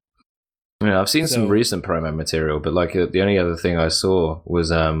 Yeah. Yeah, I've seen some So- recent promo material, but like the only other thing I saw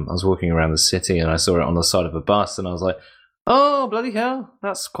was I was walking around the city and I saw it on the side of a bus and I was like, oh, bloody hell,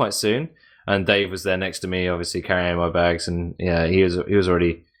 that's quite soon. And Dave was there next to me, obviously carrying my bags, and yeah, he was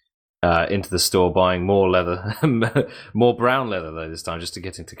already into the store buying more leather, more brown leather though this time, just to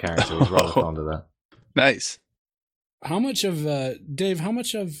get into character. He was rather fond of that. Nice. How much of Dave? How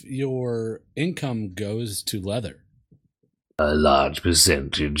much of your income goes to leather? A large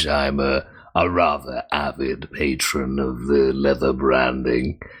percentage. I'm a rather avid patron of the leather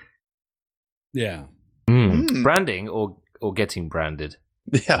branding. Yeah. Branding or getting branded?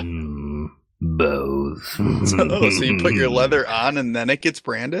 Yeah. Both. So you put your leather on and then it gets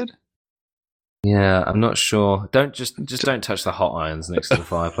branded? Yeah, I'm not sure. Don't don't touch the hot irons next to the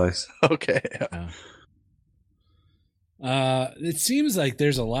fireplace. Okay. It seems like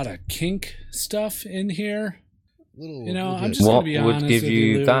there's a lot of kink stuff in here. I'm just What gonna be honest would give with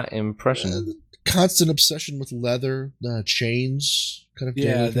you Lou. that impression? Constant obsession with leather, chains kind of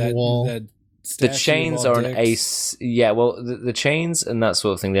Yeah, dangling from the wall. that The statue chains of all are an dicks. yeah. Well, the chains and that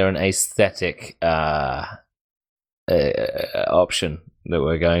sort of thing, they're an aesthetic option that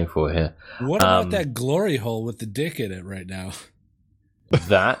we're going for here. What about that glory hole with the dick in it right now?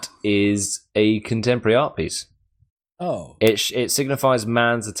 That is a contemporary art piece. Oh, It signifies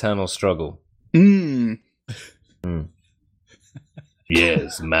man's eternal struggle.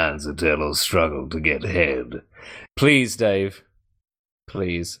 Yes, man's eternal struggle to get head. Please, Dave.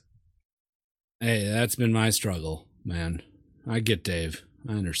 Please. hey, that's been my struggle, man. I get Dave.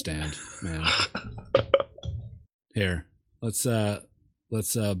 I understand, man. Here, let's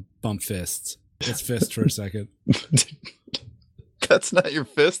bump fists. Let's fist for a second. That's not your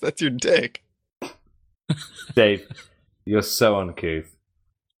fist, that's your dick. Dave, you're so uncouth.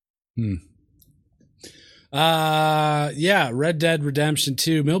 Yeah, Red Dead Redemption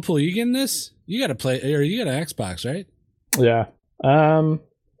 2. Millpool, you getting this? You got to play, or you got an Xbox, right? Yeah.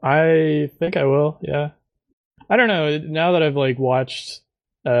 I think I will. Yeah. I don't know. Now that I've watched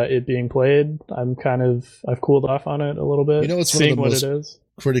it being played, I've cooled off on it a little bit. You know, it's one seeing of the what most it is.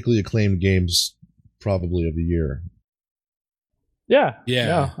 critically acclaimed games probably of the year. Yeah. Yeah.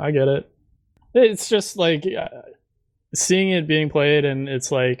 No, I get it. It's just seeing it being played, and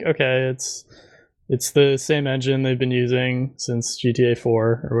it's like, okay, it's the same engine they've been using since GTA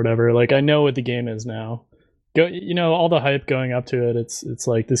 4 or whatever. Like, I know what the game is now. All the hype going up to it, it's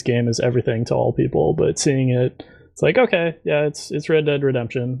like this game is everything to all people, but seeing it, it's like, okay, yeah, it's Red Dead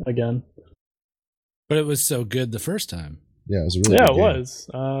Redemption again. But it was so good the first time. Yeah, it was a really Yeah, good it game.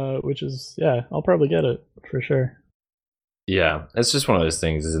 was. Which is, yeah, I'll probably get it for sure. Yeah, it's just one of those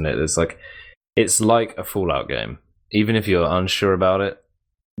things, isn't it? It's like a Fallout game. Even if you're unsure about it,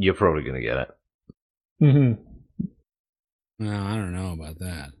 you're probably going to get it. Mm-hmm. No, I don't know about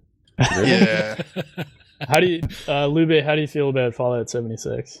that. Yeah. How do you, Lube? How do you feel about Fallout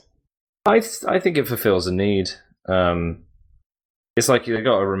 76? I think it fulfills a need. It's like you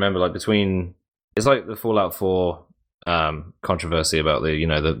got to remember, like it's like the Fallout 4 controversy about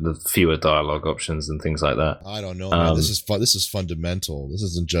the fewer dialogue options and things like that. I don't know, man. This is fundamental. This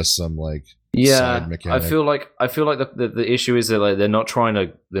isn't just some side mechanic. I feel like the issue is that like they're not trying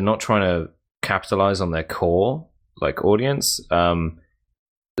to capitalize on their core audience.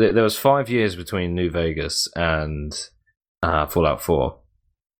 There was 5 years between New Vegas and Fallout 4,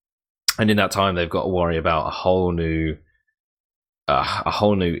 and in that time they've got to worry about a whole new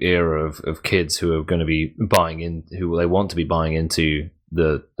era of kids who are going to be who they want to be buying into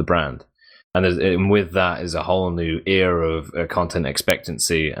the brand, and with that is a whole new era of content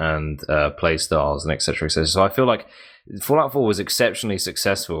expectancy and play styles and etc. etc. So I feel like Fallout 4 was exceptionally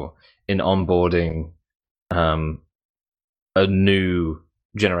successful in onboarding a new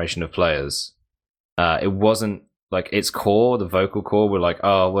generation of players. It wasn't like its core, the vocal core, were like,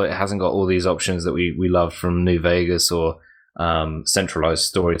 oh well, it hasn't got all these options that we loved from New Vegas, or centralized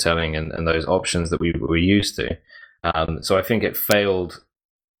storytelling and those options that we were used to. So I think it failed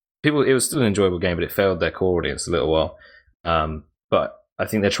people. It was still an enjoyable game, but it failed their core audience a little while. But I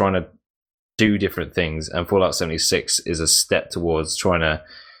think they're trying to do different things, and Fallout 76 is a step towards trying to.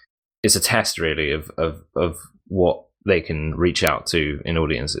 It's a test, really, of what they can reach out to in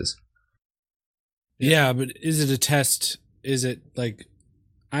audiences. Yeah, but is it a test? Is it like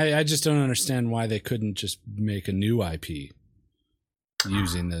I just don't understand why they couldn't just make a new IP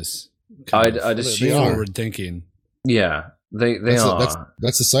using this. I'd assume forward thinking. Yeah, they are.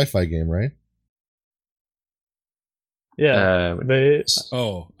 That's a sci-fi game, right? Yeah.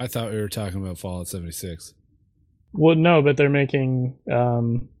 I thought we were talking about Fallout 76. Well, no, but they're making.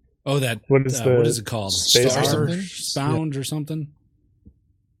 What is it called? Starbound or something?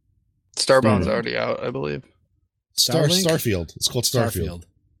 Starbound's already out, I believe. Starfield. It's called Starfield.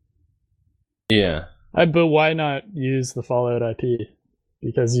 Yeah. But why not use the Fallout IP?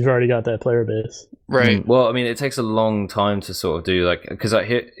 Because you've already got that player base. Right. Well, I mean, it takes a long time to sort of do because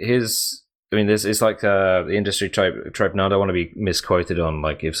it's like the industry trope. Now, I don't want to be misquoted on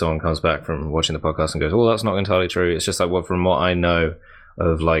if someone comes back from watching the podcast and goes, "Oh, that's not entirely true." It's just from what I know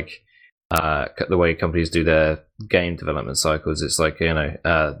of the way companies do their game development cycles, it's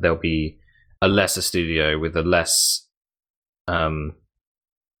there'll be a lesser studio with a less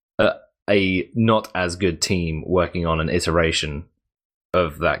a not as good team working on an iteration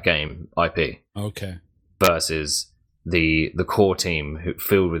of that game IP. Okay. Versus the core team who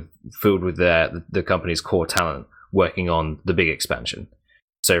filled with the company's core talent working on the big expansion.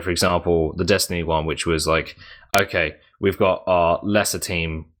 So, for example, the Destiny one, which was okay, we've got our lesser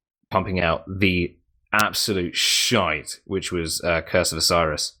team pumping out the absolute shite, which was Curse of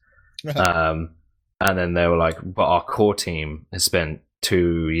Osiris. And then they were but our core team has spent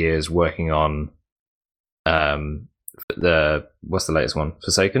 2 years working on what's the latest one?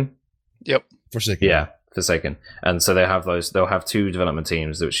 Forsaken? Yep. Forsaken. Yeah, Forsaken. And so they'll have two development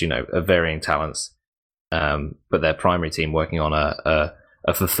teams which, are varying talents, but their primary team working on a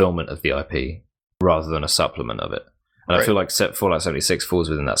fulfillment of the IP rather than a supplement of it. And right. I feel like Fallout 76 falls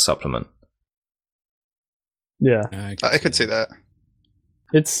within that supplement. Yeah. I could see that.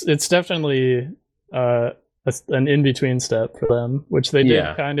 It's definitely an in-between step for them, which they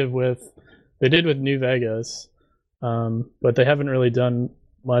did with New Vegas, but they haven't really done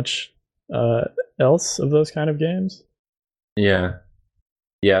much else of those kind of games. Yeah,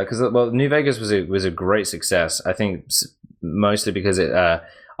 because New Vegas was a great success. I think mostly because it,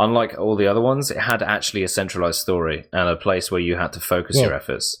 unlike all the other ones, it had actually a centralized story and a place where you had to focus your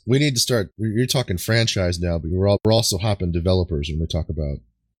efforts. We need to start. You're talking franchise now, but we're also hopping developers when we talk about.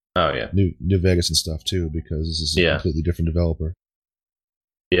 Oh yeah, New Vegas and stuff too, because this is a completely different developer.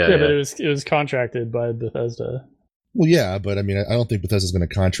 Yeah, but it was contracted by Bethesda. Well, yeah, but I mean, I don't think Bethesda's going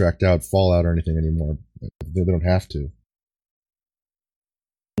to contract out Fallout or anything anymore. They don't have to.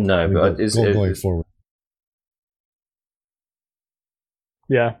 No, but going forward.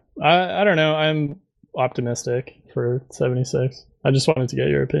 Yeah, I don't know. I'm optimistic for 76. I just wanted to get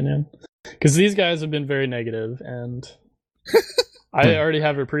your opinion because these guys have been very negative, and I already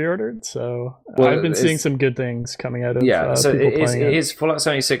have it pre-ordered, so I've been seeing some good things coming out of so people playing it. Fallout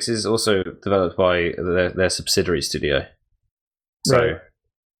 76 is also developed by their subsidiary studio, so right.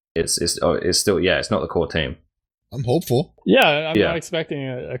 it's still it's not the core team. I'm hopeful. Yeah, I'm not expecting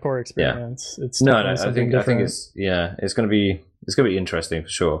a core experience. Yeah. It's I think it's it's gonna be interesting for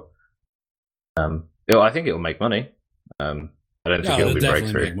sure. I think it'll make money. I don't think it'll be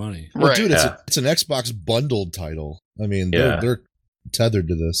breakthrough. Make money. Well, right. Dude, it's an Xbox bundled title. I mean, they're tethered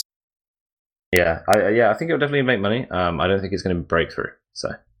to this. Yeah, I think it'll definitely make money. I don't think it's going to be breakthrough. So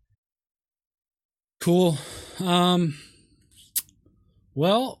cool.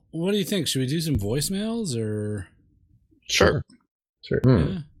 Well, what do you think? Should we do some voicemails or? Sure.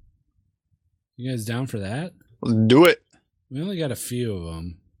 Yeah. You guys down for that? Let's do it. We only got a few of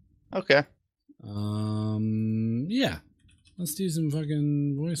them. Okay. Yeah. Let's do some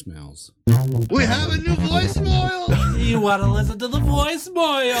fucking voicemails. We have a new voicemail. You want to listen to the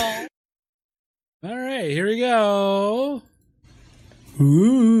voicemail? All right, here we go.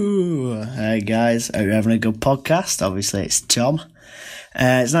 Ooh. Hey guys, hope you're having a good podcast. Obviously, it's Tom.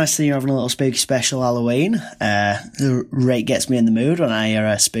 It's nice to see you having a little spooky special Halloween. The rate gets me in the mood when I hear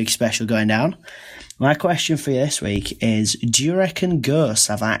a spooky special going down. My question for you this week is, do you reckon ghosts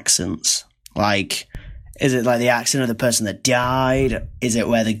have accents? Like, is it like the accent of the person that died? Is it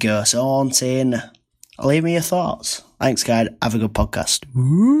where the ghost's haunting? Leave me your thoughts. Thanks, guys. Have a good podcast.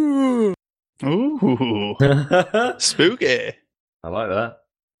 Ooh. Spooky. I like that.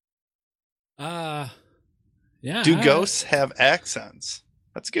 Yeah. Do ghosts have accents?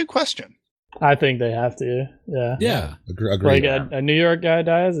 That's a good question. I think they have to. Yeah. Yeah. Agreed. Like a New York guy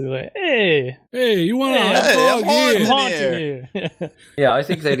dies, he's like, hey, you want to I'm haunting you. Yeah, I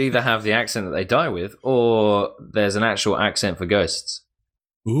think they'd either have the accent that they die with, or there's an actual accent for ghosts.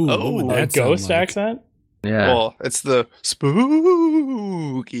 Ooh, a ghost accent? Yeah. Well, it's the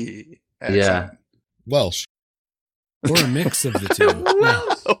spooky accent. Yeah. Welsh. Or a mix of the two.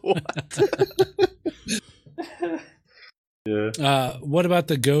 Yeah. What about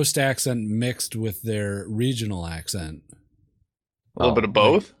the ghost accent mixed with their regional accent? A little bit of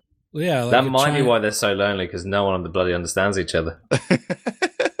both? Yeah. Like that might be why they're so lonely, because no one bloody understands each other.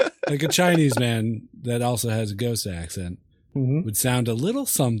 Like a Chinese man that also has a ghost accent would sound a little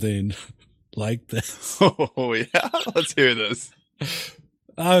something like this. Oh, yeah? Let's hear this.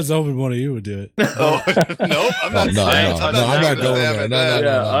 I was hoping one of you would do it. Oh, nope. I'm not saying. I'm not going there.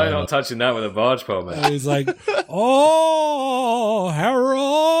 No, I'm not touching that with a barge pole, man. And he's like, oh,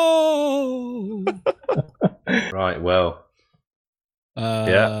 Harold. Right, well.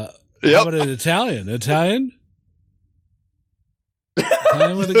 How about an Italian? Italian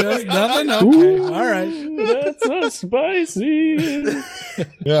with a ghost? Nothing? Okay. All right. That's so spicy.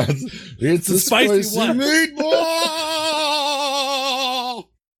 Yeah, it's a spicy one. meatball.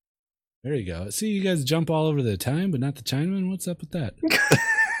 There you go. See, you guys jump all over the Italian, but not the Chinaman. What's up with that?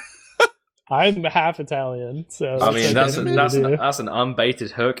 I'm half Italian, so I mean that's an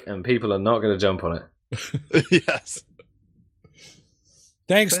unbaited hook, and people are not going to jump on it. Yes.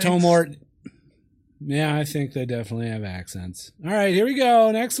 Thanks, Tomort. Yeah, I think they definitely have accents. All right, here we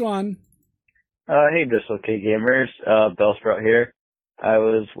go. Next one. Hey, okay gamers. Bellsprout here. I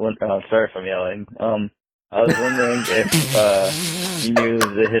was sorry if I'm yelling. I was wondering if you knew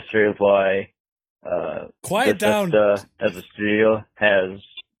the history of why Quiet down as a studio has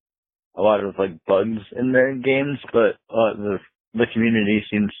a lot of like bugs in their games, but the community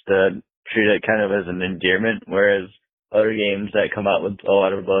seems to treat it kind of as an endearment, whereas other games that come out with a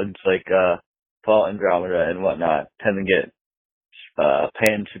lot of bugs like Fallout Andromeda and whatnot tend to get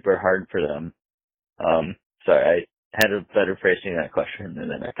panned super hard for them. Sorry, I had a better phrasing that question and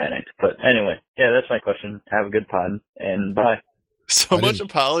then I panicked. But anyway, yeah, that's my question. Have a good pod and bye. So much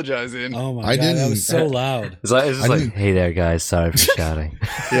apologizing. Oh my god, that was so loud. It's like, hey there, guys. Sorry for shouting.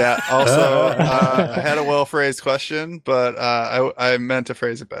 Yeah. Also, I had a well-phrased question, but I meant to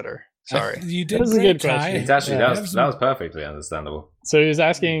phrase it better. Sorry. You did. That was a good question. It's actually that was perfectly understandable. So he was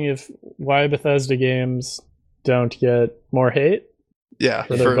asking why Bethesda games don't get more hate. Yeah,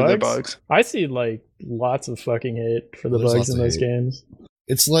 for their bugs. I see like lots of fucking hate for the bugs in those games.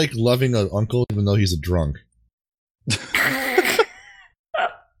 It's like loving an uncle even though he's a drunk.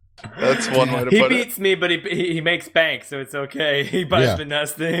 That's one way to put it. He beats me, but he makes bank, so it's okay. He buys me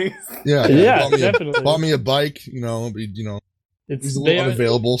nice things. Yeah, definitely. Bought me a bike, he's a little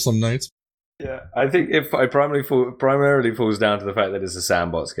unavailable some nights. Yeah, I think it primarily falls down to the fact that it's a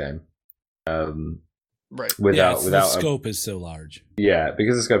sandbox game. Right. Without the scope is so large. Yeah,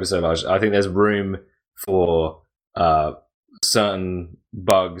 because the scope is so large, I think there's room for certain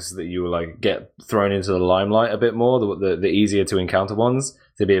bugs that you will like get thrown into the limelight a bit more. The easier to encounter ones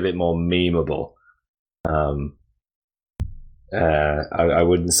to be a bit more memeable. I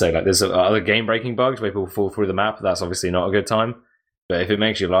wouldn't say like there's other game breaking bugs where people fall through the map. That's obviously not a good time. But if it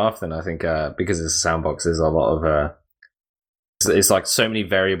makes you laugh, then I think because it's a sandbox, there's a lot of it's like so many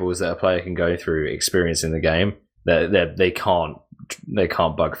variables that a player can go through experiencing the game that they can't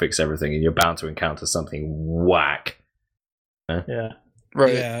bug fix everything, and you're bound to encounter something whack. Yeah.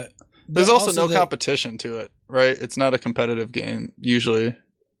 Right. Yeah. There's also no competition to it, right? It's not a competitive game usually.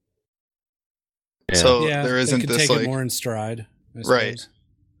 Yeah. So Yeah, there they isn't could this take like it more in stride. I right. suppose.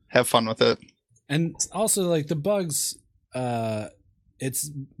 Have fun with it. And also like the bugs,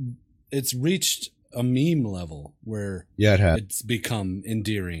 it's reached a meme level where Yeah, it has. it's become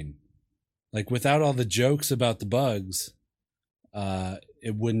endearing. Like without all the jokes about the bugs,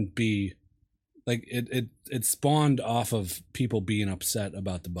 it wouldn't be like it spawned off of people being upset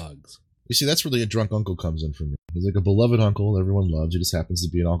about the bugs. You see, that's where the drunk uncle comes in for me. He's like a beloved uncle everyone loves. He just happens to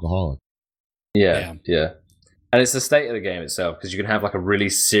be an alcoholic. Yeah. And it's the state of the game itself, because you can have like a really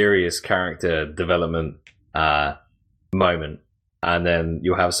serious character development moment, and then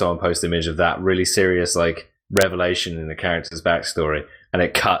you'll have someone post an image of that really serious like revelation in the character's backstory, and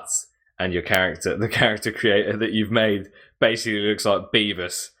it cuts, and the character creator that you've made basically looks like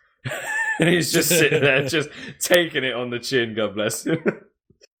Beavis. And he's just sitting there, just taking it on the chin, God bless him.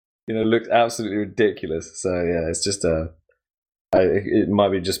 Looks absolutely ridiculous. So yeah, it's just it might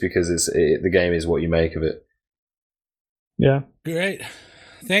be just because the game is what you make of it. Yeah. Great.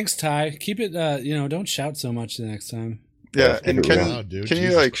 Thanks, Ty. Keep it don't shout so much the next time. Yeah, and can dude. you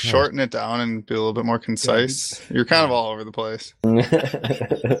Jesus like Christ. shorten it down and be a little bit more concise? You're kind of all over the place.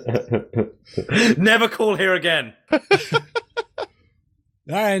 Never call here again.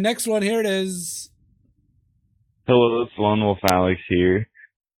 All right, next one. Here it is. Hello, it's Lone Wolf Alex here.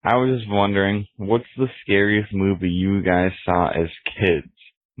 I was just wondering, what's the scariest movie you guys saw as kids?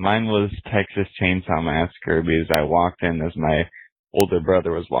 Mine was Texas Chainsaw Massacre, because I walked in as my older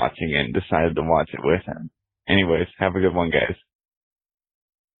brother was watching it and decided to watch it with him. Anyways, have a good one, guys.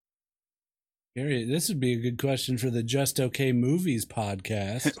 Gary, this would be a good question for the Just Okay Movies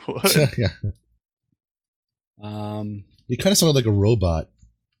podcast. What? Yeah. He kind of sounded like a robot.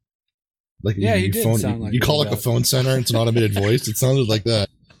 Like Yeah, he you did phone, sound like you a call like a robot. phone center, and it's an automated voice. It sounded like that.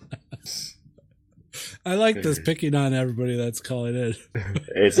 I like this picking on everybody that's calling in.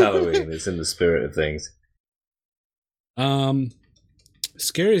 It's Halloween. It's in the spirit of things.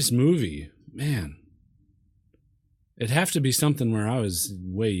 Scariest movie, man. It'd have to be something where I was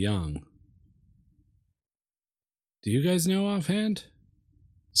way young. Do you guys know offhand?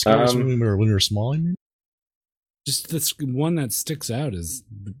 Scariest when we were small, I mean? Just this one that sticks out as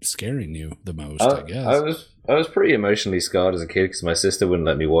scaring you the most, I guess. I was pretty emotionally scarred as a kid because my sister wouldn't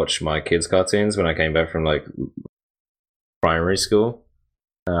let me watch my kids' cartoons when I came back from like primary school.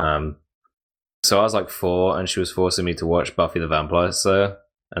 So I was like 4, and she was forcing me to watch Buffy the Vampire Slayer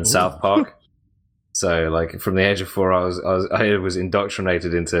and South Park. So like from the age of 4, I was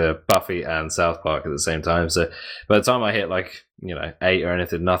indoctrinated into Buffy and South Park at the same time. So by the time I hit like 8 or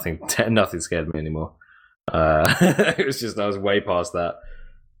anything, nothing scared me anymore. It was just I was way past that.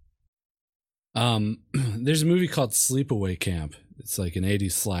 There's a movie called Sleepaway Camp. It's like an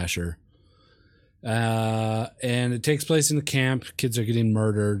 80s slasher. And it takes place in the camp. Kids are getting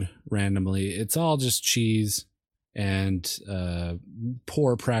murdered randomly. It's all just cheese and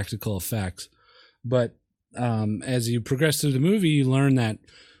poor practical effects. But as you progress through the movie, you learn that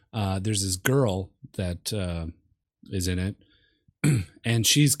there's this girl that is in it, and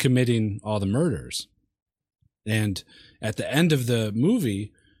she's committing all the murders. And at the end of the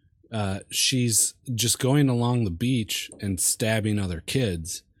movie, she's just going along the beach and stabbing other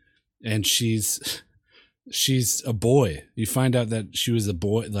kids. And she's a boy. You find out that she was a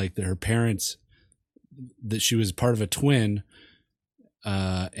boy, like her parents, that she was part of a twin,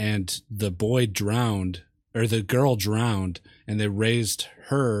 and the boy drowned, or the girl drowned, and they raised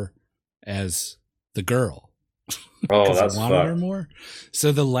her as the girl. Oh, that's they wanted her fucked. more.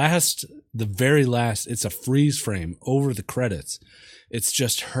 So the very last, it's a freeze frame over the credits. It's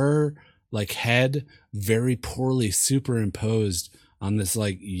just her like head very poorly superimposed on this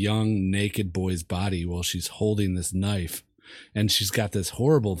like young naked boy's body while she's holding this knife, and she's got this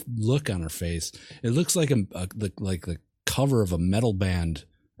horrible look on her face. It looks like like the cover of a metal band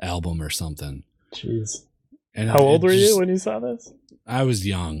album or something. Jeez. And how old were you when you saw this? I was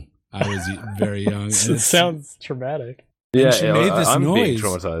young. I was very young. It sounds traumatic. Yeah, she made this I'm being noise.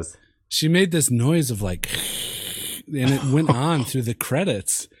 traumatized. She made this noise of like, and it went on through the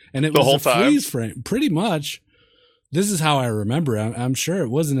credits, and it The was whole a time? freeze frame, pretty much. This is how I remember it. I'm sure it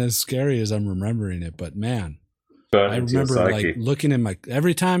wasn't as scary as I'm remembering it, but man, I remember like looking in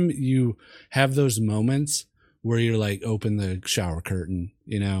every time you have those moments where you're like open the shower curtain,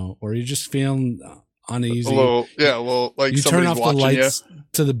 or you're just feeling uneasy. Like you turn off the lights you.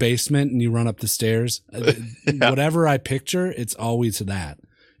 to the basement and you run up the stairs. Whatever I picture, it's always that.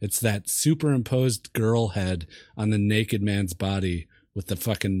 It's that superimposed girl head on the naked man's body with the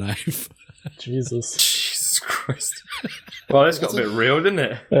fucking knife. Jesus Christ. Well, that's got a bit real, didn't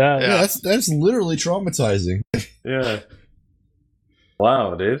it? Yeah. That's literally traumatizing. Yeah.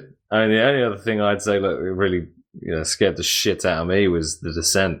 Wow, dude. I mean, the only other thing I'd say that really scared the shit out of me was The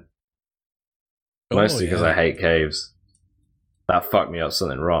Descent. Mostly because I hate caves. That fucked me up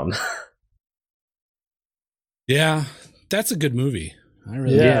something wrong. Yeah, that's a good movie. I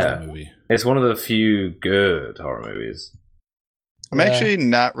really like that movie. It's one of the few good horror movies. I'm actually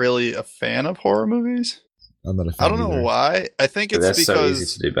not really a fan of horror movies. I'm not a fan. I don't know why. I think it's because so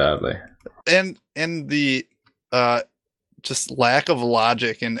easy to do badly. And the just lack of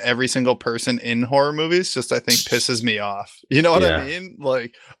logic in every single person in horror movies just I think pisses me off. You know what I mean?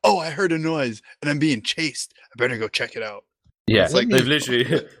 Like, oh, I heard a noise and I'm being chased. I better go check it out. Yeah, it's like they've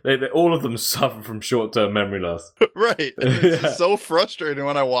literally all of them suffer from short-term memory loss. Right. And it's just so frustrating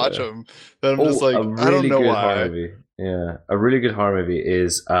when I watch them that I'm just like, I don't know why. Yeah, a really good horror movie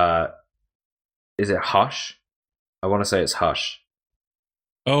is it Hush? I want to say it's Hush.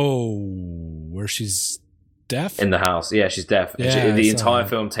 Oh, where she's deaf? In the house. Yeah, she's deaf. Yeah, the entire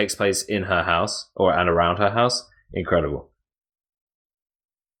film takes place in her house and around her house. Incredible.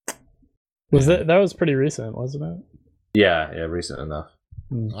 Was that was pretty recent, wasn't it? Yeah, recent enough.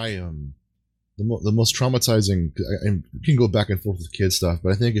 I the most traumatizing. I can go back and forth with kid stuff,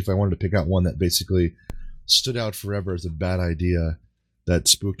 but I think if I wanted to pick out one that basically stood out forever as a bad idea that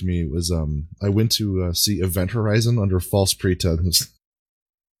spooked me was I went to see Event Horizon under false pretense.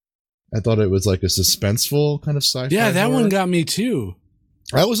 I thought it was like a suspenseful kind of sci-fi. Yeah, that horror. one got me too.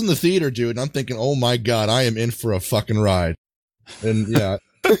 I was in the theater, dude, and I'm thinking, oh my god, I am in for a fucking ride. And yeah.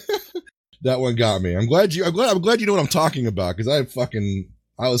 That one got me. I'm glad you know what I'm talking about, because I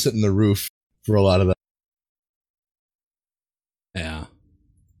was hitting the roof for a lot of that. Yeah.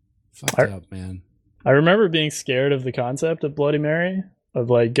 Fucked up, man. I remember being scared of the concept of Bloody Mary,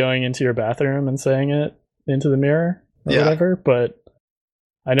 of like going into your bathroom and saying it into the mirror or whatever, but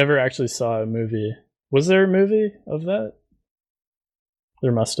I never actually saw a movie. Was there a movie of that?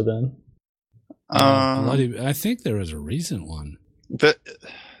 There must have been. I think there was a recent one.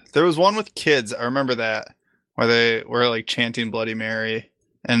 There was one with kids. I remember that where they were like chanting Bloody Mary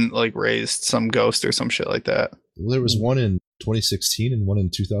and like raised some ghost or some shit like that. Well, there was one in 2016 and one in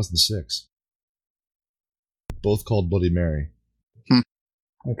 2006. Both called Bloody Mary.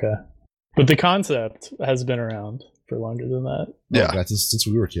 Okay. But the concept has been around for longer than that. Yeah. Since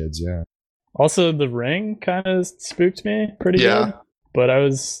we were kids, yeah. Also, The Ring kind of spooked me pretty good. But I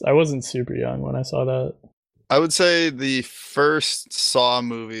wasn't super young when I saw that. I would say the first Saw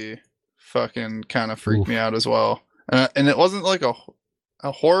movie fucking kind of freaked me out as well. And it wasn't like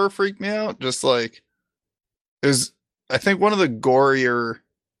a horror freaked me out. Just like, it was, I think, one of the gorier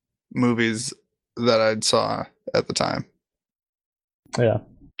movies that I'd saw at the time. Yeah.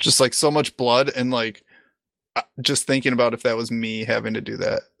 Just like so much blood and like just thinking about if that was me having to do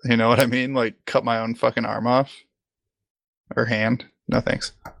that. You know what I mean? Like cut my own fucking arm off or hand. No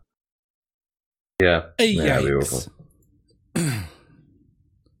thanks. Yeah. Yikes.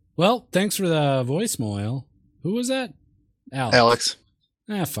 Well, thanks for the voicemail. Who was that? Alex.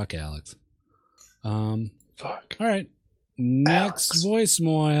 Fuck Alex. Fuck. All right. Next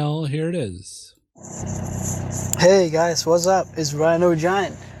voicemail. Here it is. Hey guys, what's up? It's Rhino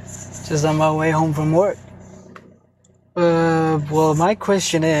Giant. Just on my way home from work. Well, my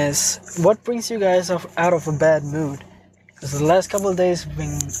question is, what brings you guys out of a bad mood? Because the last couple of days have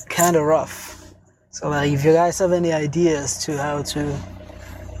been kind of rough. So, like, if you guys have any ideas to how to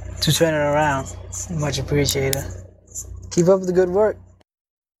turn it around, much appreciated. Keep up the good work.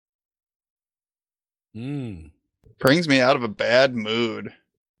 Brings me out of a bad mood.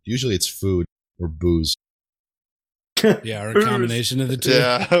 Usually it's food or booze. Yeah, or a combination of the two.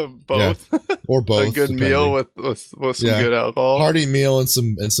 Yeah, both. Yeah. Or both. A good meal with some good alcohol. Hearty meal and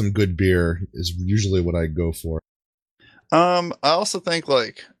some good beer is usually what I go for. I also think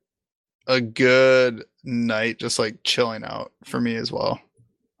like a good night just like chilling out for me as well.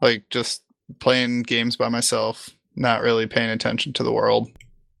 Like just playing games by myself, not really paying attention to the world.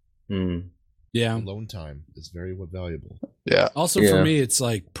 Yeah. Alone time is very valuable. Yeah. Also for me, it's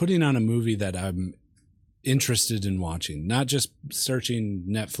like putting on a movie that I'm interested in watching, not just searching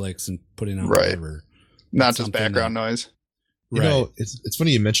Netflix and putting on whatever. Not just background noise. You know, it's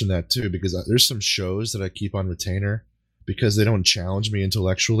funny you mentioned that too, because there's some shows that I keep on retainer because they don't challenge me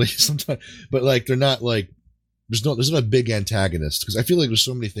intellectually sometimes, but like they're not like there's not a big antagonist, because I feel like there's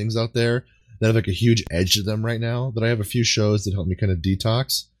so many things out there that have like a huge edge to them right now. That I have a few shows that help me kind of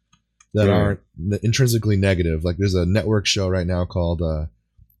detox that aren't intrinsically negative. Like there's a network show right now called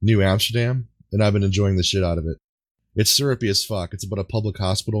New Amsterdam, and I've been enjoying the shit out of it. It's syrupy as fuck. It's about a public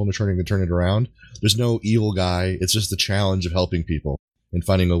hospital and they're trying to turn it around. There's no evil guy. It's just the challenge of helping people and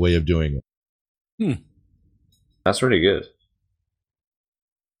finding a way of doing it. That's really good.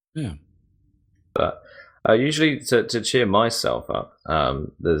 Yeah. But usually to cheer myself up,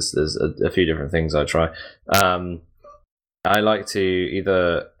 there's a few different things I try. I like to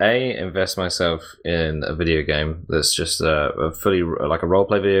either invest myself in a video game that's just a fully like a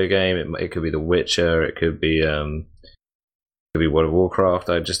roleplay video game. It could be The Witcher. It could be World of Warcraft.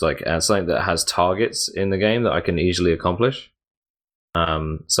 I just like add something that has targets in the game that I can easily accomplish.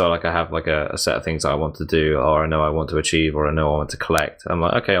 So like I have like a set of things I want to do, or I know I want to achieve, or I know I want to collect. I'm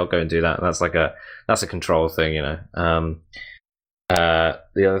like, okay, I'll go and do that. And that's a control thing, you know.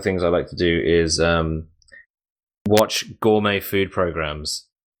 The other things I like to do is watch gourmet food programs,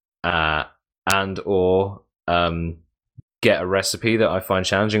 and or get a recipe that I find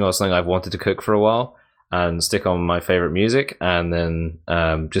challenging or something I've wanted to cook for a while, and stick on my favorite music, and then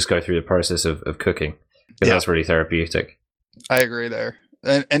just go through the process of cooking. Because that's really therapeutic. I agree there.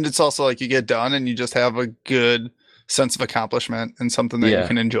 And it's also like you get done and you just have a good sense of accomplishment and something that you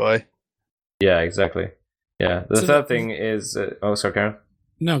can enjoy. Yeah, exactly. Yeah. The third thing is... sorry, Karen?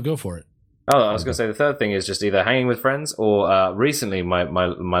 No, go for it. Oh, I was going to say the third thing is just either hanging with friends or recently my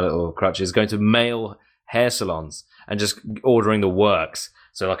little crutch is going to male hair salons and just ordering the works.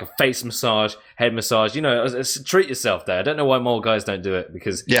 So like a face massage, head massage, you know, treat yourself there. I don't know why more guys don't do it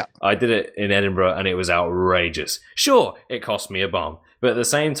because I did it in Edinburgh and it was outrageous. Sure, it cost me a bomb, but at the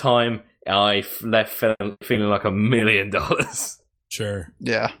same time, I left feeling like $1 million. Sure.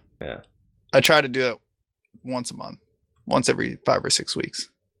 Yeah. I try to do it once a month, once every 5 or 6 weeks.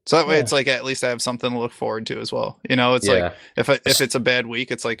 So that way it's like at least I have something to look forward to as well. You know, it's like if it's a bad week,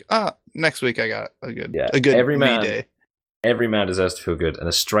 it's like, next week I got a good every me man, day. Every man deserves to feel good, and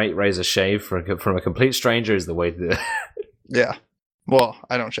a straight razor shave from a complete stranger is the way to do it. Yeah. Well,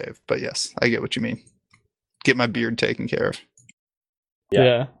 I don't shave, but yes, I get what you mean. Get my beard taken care of.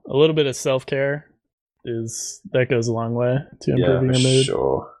 Yeah. A little bit of self-care goes a long way to improving your mood.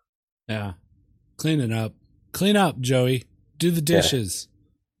 Sure. Yeah. Clean up, Joey. Do the dishes.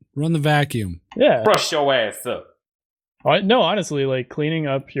 Run the vacuum. Yeah. Brush your ass up. No, honestly, like cleaning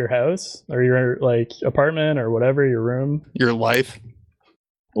up your house or your like apartment or whatever, your room, your life.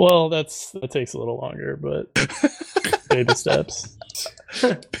 Well, that takes a little longer, but baby steps.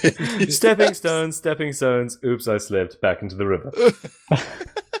 Stepping stones. Oops, I slipped back into the river.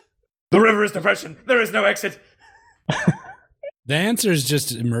 The river is depression. There is no exit. The answer is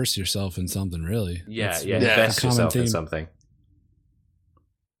just immerse yourself in something, really. Invest yourself in something.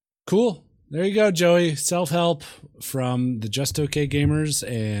 Cool. There you go, Joey. Self-help from the Just Okay Gamers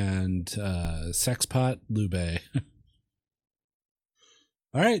and Sexpot Lube.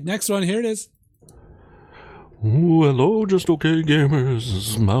 All right, next one. Here it is. Ooh, hello, Just Okay Gamers. This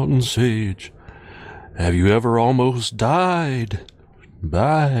is Mountain Sage. Have you ever almost died?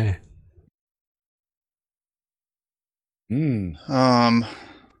 Bye.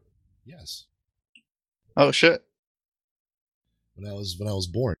 Yes. Oh shit. When I was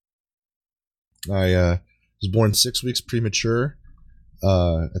born. I was born 6 weeks premature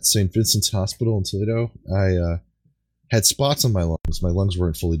at St. Vincent's Hospital in Toledo. I had spots on my lungs. My lungs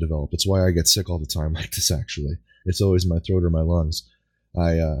weren't fully developed. It's why I get sick all the time like this, actually. It's always my throat or my lungs.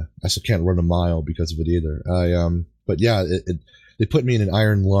 I still can't run a mile because of it either. But yeah, they put me in an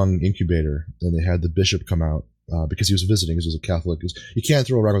iron lung incubator, and they had the bishop come out because he was visiting. He was a Catholic. You can't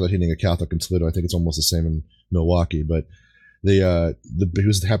throw a rock without hitting a Catholic in Toledo. I think it's almost the same in Milwaukee, but he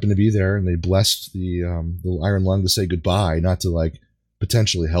happened to be there, and they blessed the iron lung to say goodbye, not to like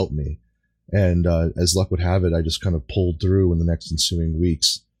potentially help me. And as luck would have it, I just kind of pulled through in the next ensuing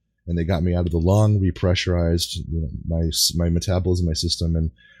weeks, and they got me out of the lung, repressurized my metabolism, my system,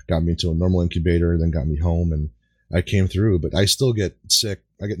 and got me into a normal incubator. Then got me home, and I came through. But I still get sick.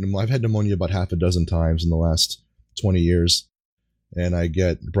 I've had pneumonia about half a dozen times in the last 20 years, and I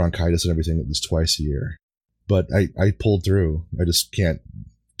get bronchitis and everything at least twice a year. But I pulled through. I just can't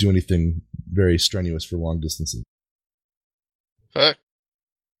do anything very strenuous for long distances. Fuck.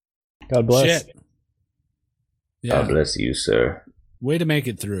 God bless. Shit. Yeah. God bless you, sir. Way to make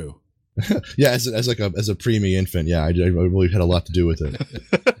it through. Yeah, as a preemie infant, yeah, I really had a lot to do with it.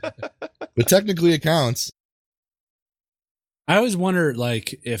 But technically, it counts. I always wonder,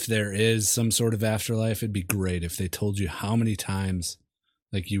 like, if there is some sort of afterlife. It'd be great if they told you how many times,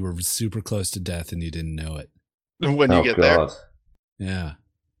 like, you were super close to death and you didn't know it. When you get there. Yeah.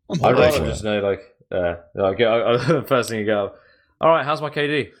 I'd rather just know, first thing you go, all right, how's my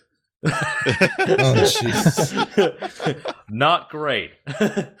KD? Oh, jeez. Not great.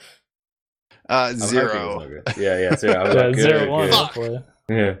 0. Yeah, 0. I was Yeah, like, 0-1 good. for you.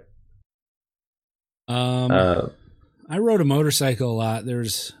 Yeah. I rode a motorcycle a lot.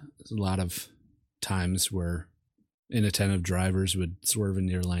 There's a lot of times where inattentive drivers would swerve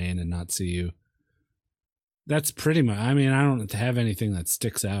into your lane and not see you. That's pretty much, I mean, I don't have anything that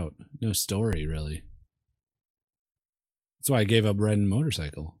sticks out. No story, really. That's why I gave up riding a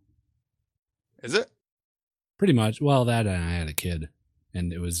motorcycle. Is it? Pretty much. Well, that and I had a kid,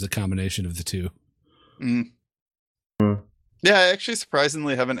 and it was the combination of the two. Yeah, I actually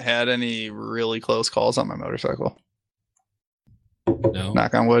surprisingly haven't had any really close calls on my motorcycle. No.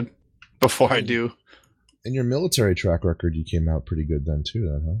 Knock on wood. Before I do. In your military track record, you came out pretty good then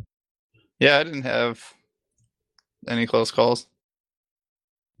too, huh? Yeah, I didn't have any close calls.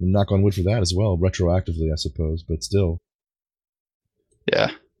 Knock on wood for that as well, retroactively, I suppose, but still. Yeah.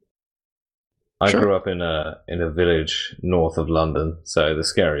 I grew up in a village north of London, so the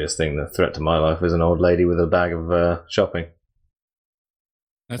scariest thing, the threat to my life, was an old lady with a bag of shopping.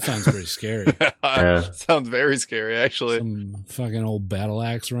 That sounds pretty scary. Yeah. Sounds very scary, actually. Some fucking old battle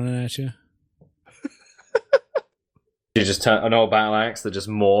axe running at you. You just turn an old battle axe that just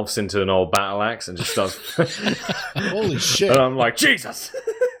morphs into an old battle axe and just starts. Holy shit! And I'm like, Jesus.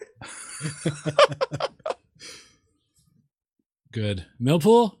 Good.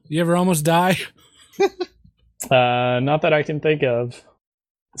 Millpool, you ever almost die? Not that I can think of.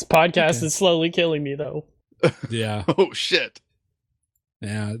 This podcast is slowly killing me, though. Yeah. Oh shit.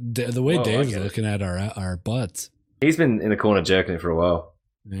 Yeah. The way Whoa, Dave's looking at our butts. He's been in the corner jerking it for a while.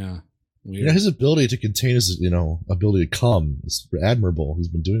 Yeah. Weird. You know, his ability to contain his, ability to come is admirable. He's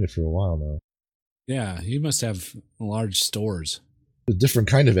been doing it for a while now. Yeah, he must have large stores. A different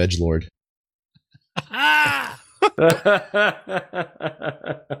kind of edgelord.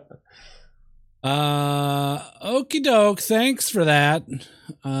 Okie doke. Thanks for that.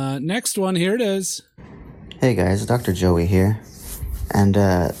 Next one, here it is. Hey guys, Dr. Joey here. And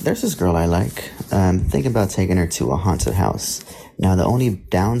there's this girl I like. I'm thinking about taking her to a haunted house. Now, the only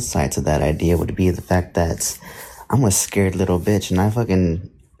downside to that idea would be the fact that I'm a scared little bitch and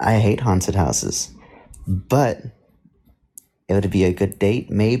I hate haunted houses. But it would be a good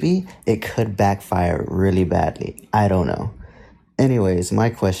date, maybe. It could backfire really badly. I don't know. Anyways, my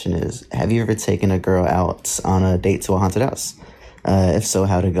question is, have you ever taken a girl out on a date to a haunted house? If so,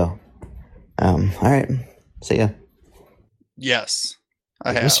 how'd it go? Alright, see ya. Yes,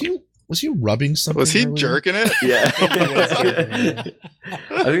 I have. Was he rubbing something? Was he jerking it? Yeah.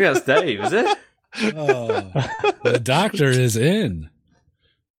 I think that's Dave, is it? Oh, the doctor is in.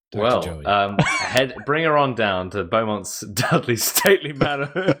 Dr. Well, bring her on down to Beaumont's Dudley Stately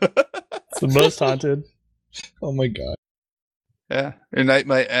Manor. It's the most haunted. Oh my god. Yeah, your night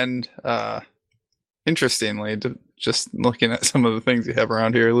might end interestingly, just looking at some of the things you have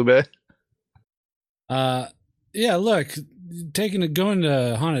around here, Lube. Yeah, look, going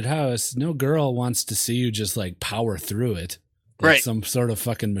to a haunted house, no girl wants to see you just like power through it. Like right. Some sort of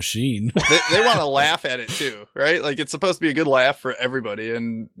fucking machine. They want to laugh at it too, right? Like it's supposed to be a good laugh for everybody,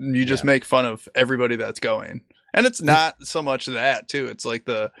 and you just make fun of everybody that's going. And it's not so much that too. It's like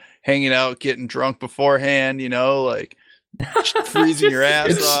the hanging out, getting drunk beforehand, like freezing your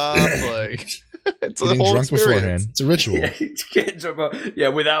ass off. Like it's a whole drunk experience. beforehand. It's a ritual. Getting drunk,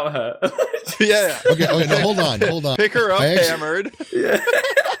 without her. Yeah. Okay, no, hold on. Pick her up hammered. Yeah.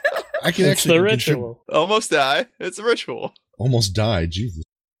 I can It's actually the ritual. Almost die. It's a ritual. Almost died. Jesus.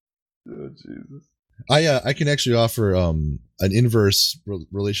 Oh, Jesus. I can actually offer an inverse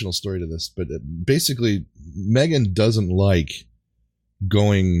relational story to this, but basically, Megan doesn't like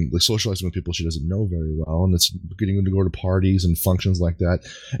socializing with people she doesn't know very well, and it's getting them to go to parties and functions like that.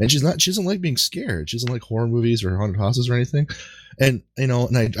 And she doesn't like being scared. She doesn't like horror movies or haunted houses or anything. And and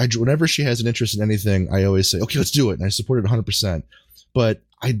I whenever she has an interest in anything, I always say, okay, let's do it, and I support it 100%. But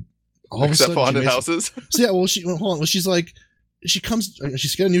all of a sudden, haunted houses. So yeah, hold on. She's like. She's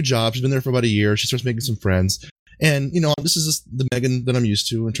got a new job. She's been there for about a year. She starts making some friends. And, this is the Megan that I'm used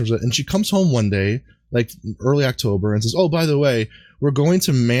to in terms of, and she comes home one day, like early October, and says, oh, by the way, we're going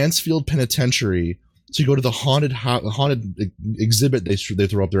to Mansfield Penitentiary to go to the haunted exhibit they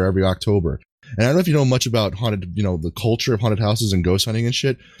throw up there every October. And I don't know if you know much about haunted, the culture of haunted houses and ghost hunting and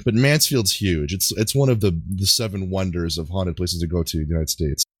shit, but Mansfield's huge. It's one of the 7 wonders of haunted places to go to in the United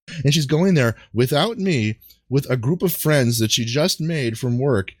States. And she's going there without me, with a group of friends that she just made from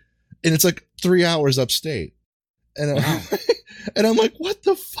work, and it's like 3 hours upstate. And I'm like, what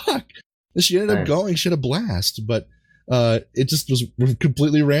the fuck? And she ended up going. She had a blast. But it just was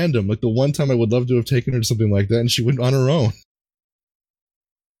completely random. Like the one time I would love to have taken her to something like that, and she went on her own.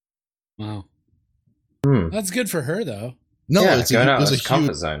 Wow. That's good for her, though. No, yeah, it was a a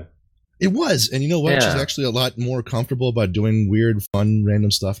comfort huge zone. It was, and you know what? Yeah. She's actually a lot more comfortable about doing weird, fun,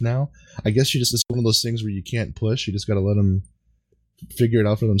 random stuff now. I guess it's one of those things where you can't push. You just got to let them figure it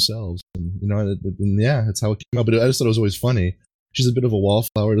out for themselves. And, you know, and yeah, that's how it came out. But I just thought it was always funny. She's a bit of a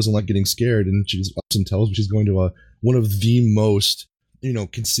wallflower, doesn't like getting scared, and she just ups and tells me she's going to one of the most, you know,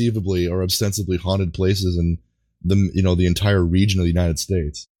 conceivably or ostensibly haunted places in the entire region of the United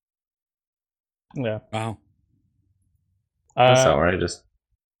States. Yeah. Wow. That's outrageous.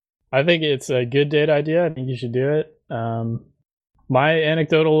 I think it's a good date idea. I think you should do it. My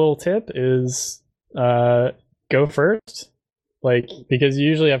anecdotal little tip is go first. Like, because you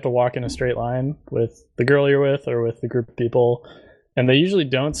usually have to walk in a straight line with the girl you're with or with the group of people, and they usually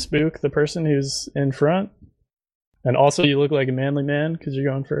don't spook the person who's in front. And also, you look like a manly man because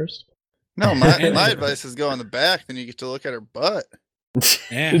you're going first. No, my advice is go in the back, then you get to look at her butt.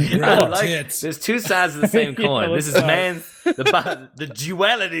 There's two sides of the same coin. Yeah, this is man, the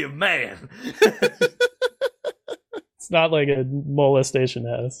duality of man. It's not like a molestation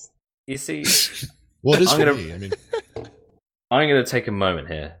has. You see, well, it is I'm for gonna, me. I mean, I'm going to take a moment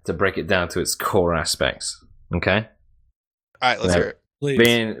here to break it down to its core aspects. Okay. All right, let's hear it. Please.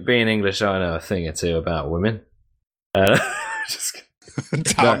 Being English, I know a thing or two about women. Just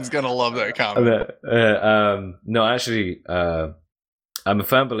Tom's gonna love that comment. No, actually, I'm a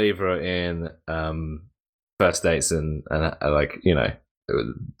firm believer in first dates and like, you know,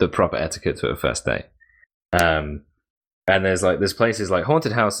 the proper etiquette to a first date. And there's places like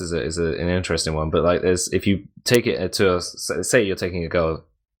haunted house is an interesting one, but like if you take it to say you're taking a girl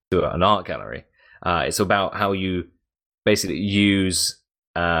to an art gallery, it's about how you basically use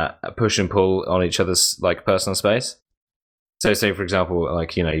push and pull on each other's like personal space. So say for example,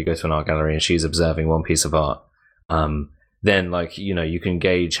 like, you know, you go to an art gallery and she's observing one piece of art, then like, you know, you can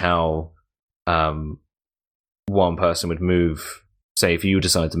gauge how one person would move. Say if you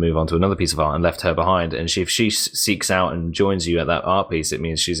decide to move on to another piece of art and left her behind, and if she seeks out and joins you at that art piece, it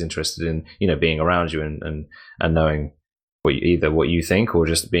means she's interested in, you know, being around you and knowing either what you think or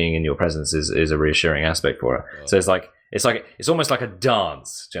just being in your presence is a reassuring aspect for her. So it's almost like a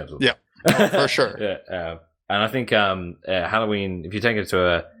dance, gentlemen. Yeah, for sure. Yeah, and I think Halloween, if you take it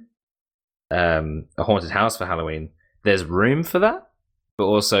to a haunted house for Halloween, there's room for that, but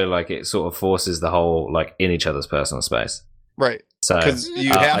also like it sort of forces the whole like in each other's personal space. Right. So because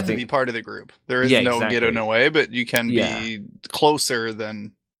you have to be part of the group. There is no getting away, but you can be closer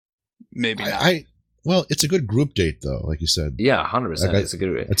than maybe not. Well, it's a good group date though, like you said. Yeah, 100%. It's a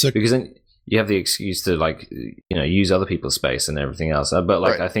good because then you have the excuse to like, you know, use other people's space and everything else. But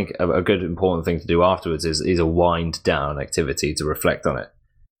like, I think a good important thing to do afterwards is a wind down activity to reflect on it.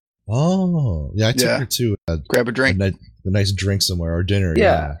 Oh, yeah, I took her to grab a drink, a nice drink somewhere or dinner.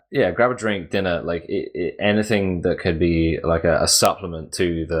 Yeah, grab a drink, dinner, like anything that could be like a supplement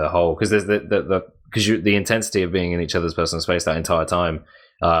to the whole. Because there's the intensity of being in each other's personal space that entire time.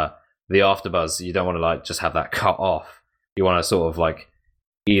 The afterbuzz, you don't want to like just have that cut off. You want to sort of like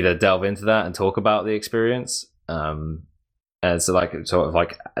either delve into that and talk about the experience, and so like sort of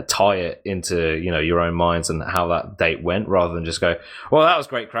like tie it into, you know, your own minds and how that date went, rather than just go, well, that was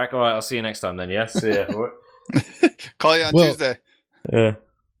great crack. All right, I'll see you next time then. Yes, yeah. Call you on Tuesday. Yeah.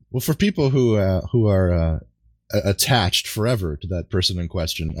 Well, for people who are attached forever to that person in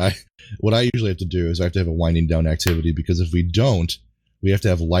question, what I usually have to do is I have to have a winding down activity, because if we don't, we have to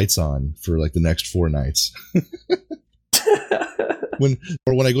have lights on for like the next 4 nights. When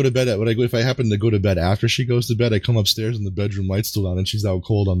I go to bed, if I happen to go to bed after she goes to bed, I come upstairs and the bedroom light's still on and she's out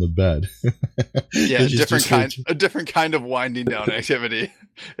cold on the bed. Yeah, a different kind of winding down activity.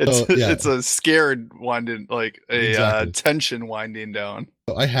 It's a scared winding, like a tension winding down.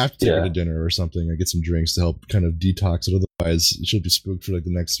 I have to take her to dinner or something. I get some drinks to help kind of detox it. Otherwise, she'll be spooked for like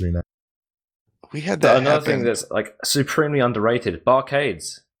the next 3 nights. We had that. Another thing that's like supremely underrated: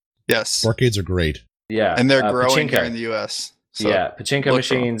 barcades. Yes, barcades are great. Yeah, and they're growing here in the U.S. So pachinko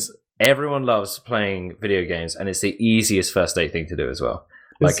machines. Everyone loves playing video games, and it's the easiest first date thing to do as well.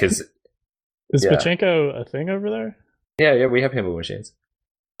 Is pachinko a thing over there? Yeah, we have pinball machines.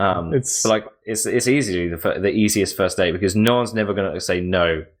 It's like it's easily the easiest first date, because no one's never going to say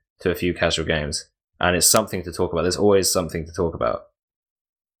no to a few casual games, and it's something to talk about. There's always something to talk about.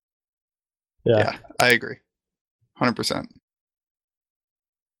 Yeah, I agree, 100%.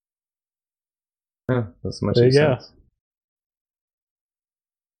 Yeah, that's much. There you go.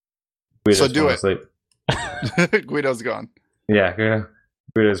 So do it. Guido's gone. Yeah,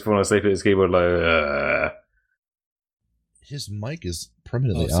 Guido's falling asleep at his keyboard. Like, His mic is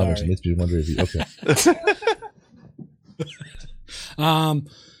permanently Oh, out, which sorry. makes me wonder if he. Okay.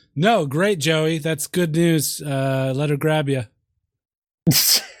 No, great, Joey. That's good news. Let her grab you.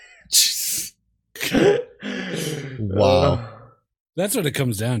 Wow. That's what it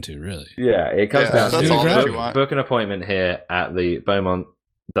comes down to, really. Yeah, it comes down that's to all that you want. book an appointment here at the Beaumont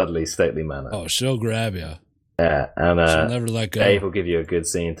Dudley Stately Manor. Oh, she'll grab you. Yeah, and She'll never let go. Dave will give you a good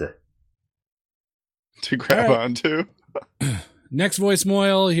scene to grab onto. Next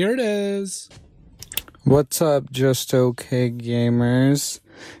voicemail, here it is. What's up, Just Okay Gamers?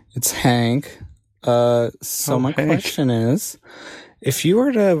 It's Hank. My Hank. question is, if you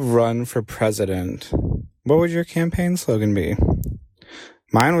were to run for president, what would your campaign slogan be?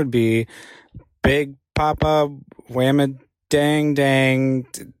 Mine would be, Big Papa Whamma Dang Dang,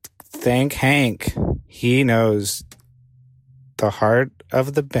 thank Hank. He knows the heart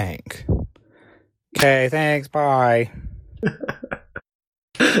of the bank. Okay, thanks, bye.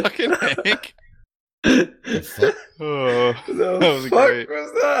 Fucking Hank. Oh, that was great.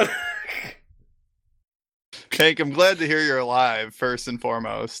 was that? Hank, I'm glad to hear you're alive, first and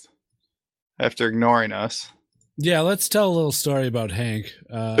foremost, after ignoring us. Yeah, let's tell a little story about Hank.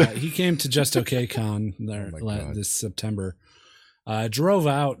 He came to Just Okay Con this September. Drove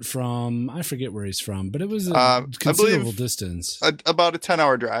out from, I forget where he's from, but it was a considerable distance. About a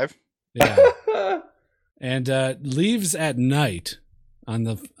 10-hour drive. Yeah. And leaves at night on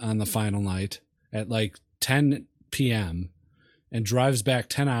the final night at like 10 p.m. and drives back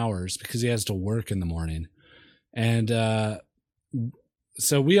 10 hours because he has to work in the morning. And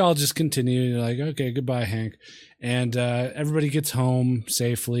so we all just continue like, okay, goodbye, Hank. And everybody gets home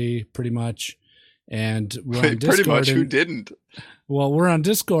safely, pretty much. And we're on Discord. Pretty much, who didn't? Well, we're on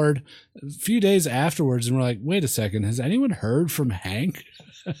Discord a few days afterwards, and we're like, wait a second, has anyone heard from Hank?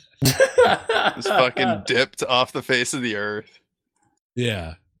 Just fucking dipped off the face of the earth.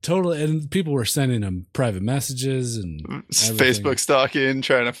 Yeah, totally. And people were sending him private messages and everything. Facebook stalking,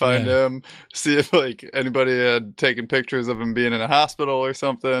 trying to find him, see if like anybody had taken pictures of him being in a hospital or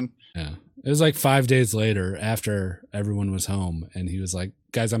something. Yeah, it was like 5 days later after everyone was home, and he was like,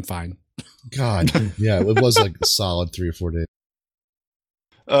 guys, I'm fine. God, yeah, it was like a solid 3 or 4 days.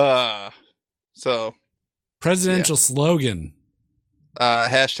 So presidential slogan.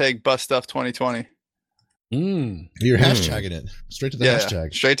 Hashtag bust stuff 2020. You're hashtagging it straight to the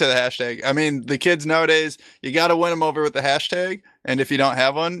hashtag. Straight to the hashtag. I mean, the kids nowadays, you got to win them over with the hashtag, and if you don't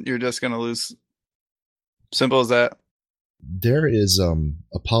have one, you're just gonna lose. Simple as that. There is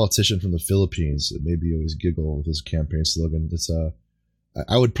a politician from the Philippines that made me always giggle with his campaign slogan. It's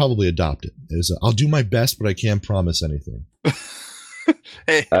I would probably adopt it. It's I'll do my best, but I can't promise anything.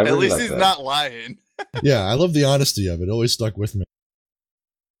 Hey, at least he's not lying. Yeah, I love the honesty of it. It always stuck with me.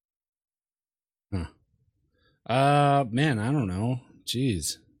 Man, I don't know.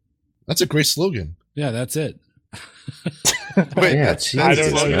 Jeez. That's a great slogan. Yeah, that's it. Wait, Yeah, I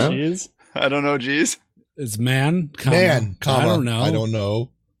Jesus, don't know. man. Jeez. I don't know. Jeez. It's man, comma, I don't know. I don't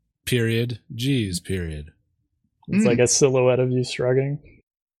know. Period. Jeez, period. It's like a silhouette of you shrugging.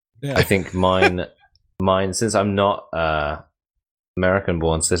 Yeah. I think mine, since I'm not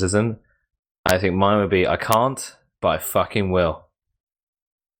American-born citizen, I think mine would be, I can't, but I fucking will.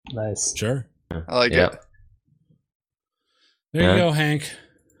 Nice. Sure. I like it. There you go, Hank.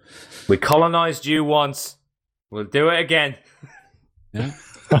 We colonized you once. We'll do it again. Yeah.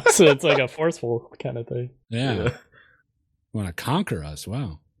 So it's like a forceful kind of thing. Yeah. Want to conquer us?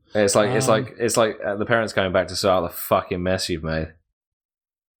 Wow. It's like the parents coming back to sort out the fucking mess you've made.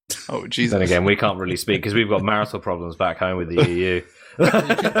 Oh, Jesus. Then again, we can't really speak because we've got marital problems back home with the EU.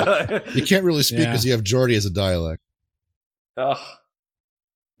 You can't really speak because you have Geordie as a dialect. Oh,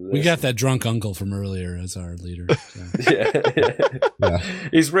 we got that drunk uncle from earlier as our leader. So. Yeah.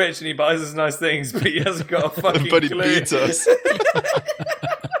 He's rich and he buys us nice things, but he hasn't got a fucking But he clue. beats us.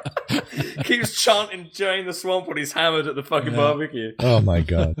 Keeps chanting Jane the Swamp when he's hammered at the fucking barbecue. Oh my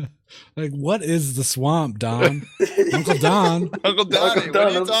god. Like, what is the swamp, Don? Uncle Don. Uncle Donnie, what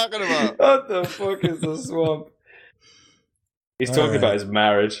are you talking about? What the fuck is the swamp? He's talking about his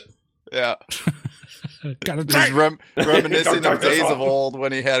marriage. Yeah. Gotta He's reminiscing of days of old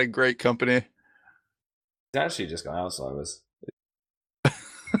when he had a great company. He's actually just got Alzheimer's.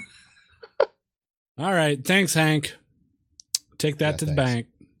 All right. Thanks, Hank. Take that to the bank.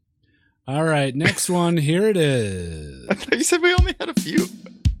 All right. Next one. Here it is. I thought you said we only had a few.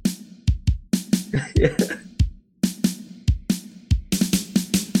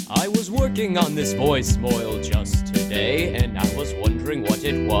 I was working on this voicemail just today, and I was wondering what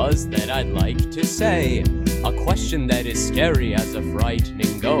it was that I'd like to say. A question that is scary as a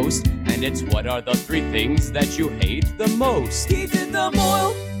frightening ghost, and minutes. What are the 3 things that you hate the most? He did them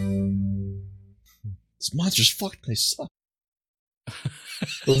all. This monster's fucked. They suck.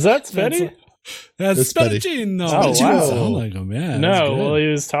 Was that Spetty? That's Spetty. No, oh, wow. Sound like him. Yeah, no, well, he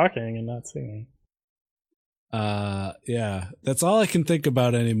was talking and not singing. Yeah, that's all I can think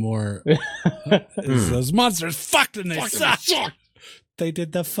about anymore. Is those monsters fucked and they suck. They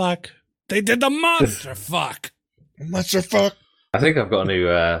did the fuck. They did the monster fuck. Monster fuck. I think I've got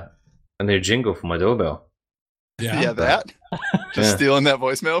a new jingle for my doorbell. Yeah, that. Just stealing that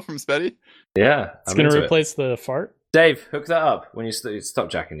voicemail from Spetty. Yeah, it's going to replace the fart. Dave, hook that up when you stop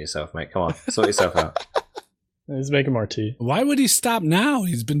jacking yourself, mate. Come on, sort yourself out. He's making more tea. Why would he stop now?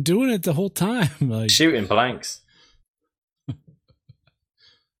 He's been doing it the whole time. Like shooting blanks.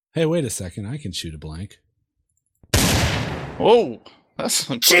 Hey, wait a second. I can shoot a blank. Oh, that's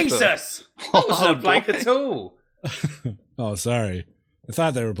Jesus! That wasn't a blank at all. Oh, sorry. I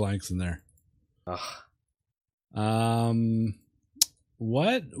thought there were blanks in there. Ugh.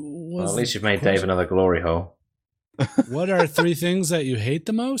 What was? Well, at least you've made Dave another glory hole. What are 3 things that you hate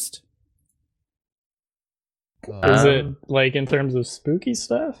the most? Is it like in terms of spooky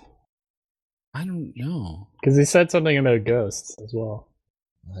stuff? I don't know. Because he said something about ghosts as well.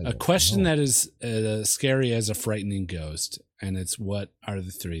 A question that is scary as a frightening ghost, and it's what are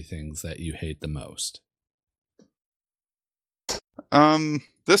the 3 things that you hate the most?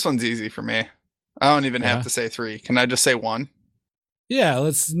 This one's easy for me. I don't even have to say 3. Can I just say 1? Yeah,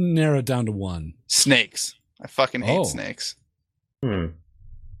 let's narrow it down to 1. Snakes. I fucking hate snakes. I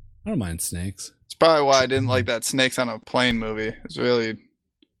don't mind snakes. It's probably why I didn't like that Snakes on a Plane movie. It really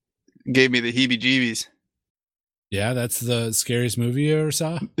gave me the heebie-jeebies. Yeah, that's the scariest movie you ever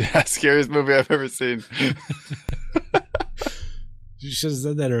saw? Yeah, scariest movie I've ever seen. You should have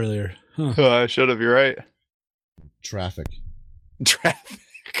said that earlier. Huh. Oh, I should have, you're right. Traffic.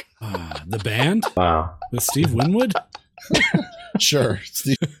 The band? Wow. With Steve Winwood? Sure.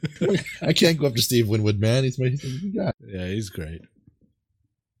 Steve. I can't go up to Steve Winwood, man. He's my guy. Yeah, he's great.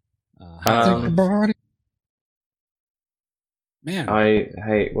 Man.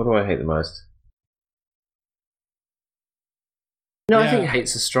 What do I hate the most? No, I think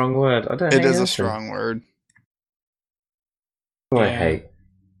hate's a strong word. I don't. It is a strong word. What do I hate?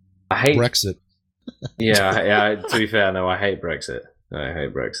 I hate Brexit. Yeah. To be fair, no, I hate Brexit.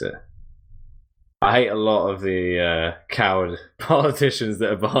 I hate a lot of the coward politicians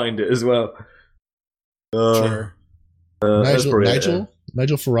that are behind it as well. Sure. Nigel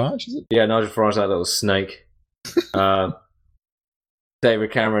Farage, is it? Yeah, Nigel Farage, that little snake.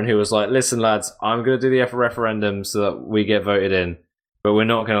 David Cameron, who was like, listen, lads, I'm going to do the referendum so that we get voted in, but we're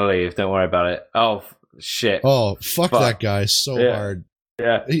not going to leave. Don't worry about it. Oh, shit. Oh, fuck that guy so hard.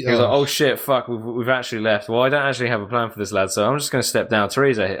 Yeah. He was like, oh, shit, fuck, we've actually left. Well, I don't actually have a plan for this, lad, so I'm just going to step down.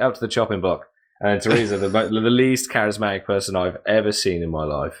 Teresa, up to the chopping block. And Teresa, the least charismatic person I've ever seen in my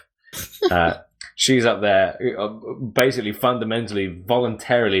life. She's up there, basically, fundamentally,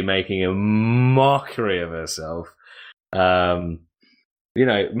 voluntarily making a mockery of herself. Much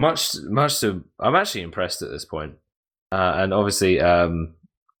to, I'm actually impressed at this point. And obviously,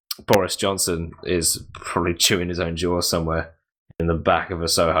 Boris Johnson is probably chewing his own jaw somewhere in the back of a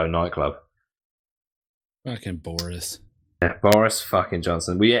Soho nightclub. Fucking Boris. Yeah, Boris fucking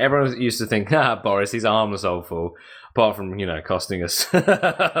Johnson. Everyone used to think, Boris, he's a harmless old fool. Apart from, costing us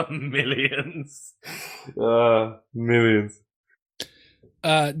millions. Millions.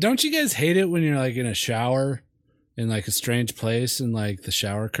 Don't you guys hate it when you're like in a shower in like a strange place and like the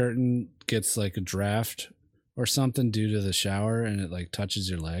shower curtain gets like a draft or something due to the shower and it like touches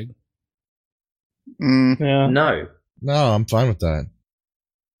your leg? Yeah. No, I'm fine with that.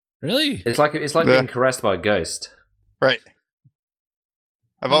 Really? It's like being caressed by a ghost. Right.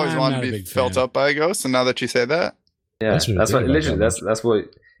 I've always wanted to be felt up by a ghost, and now that you say that, yeah, that's what literally. That's what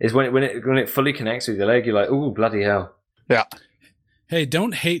is when it fully connects with your leg. You're like, ooh, bloody hell. Yeah. Hey,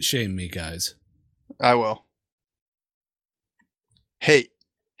 don't hate shame me, guys. I will. Hate.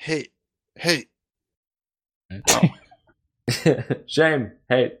 Oh. Shame.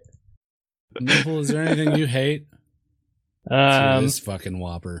 Hate. Nipple, is there anything you hate? This fucking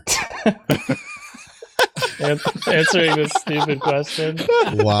whopper. Answering this stupid question.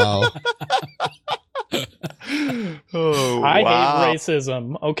 Wow. I hate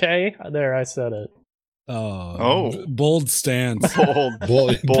racism. Okay, there, I said it. Oh, bold stance.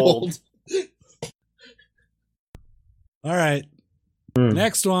 Bold. All right.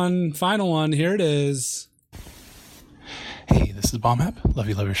 Next one, final one. Here it is. Hey, this is Bombhap. Love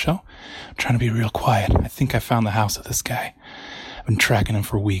your show. I'm trying to be real quiet. I think I found the house of this guy. I've been tracking him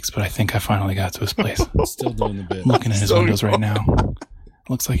for weeks, but I think I finally got to his place. Still doing the bit. I'm looking at his windows right now.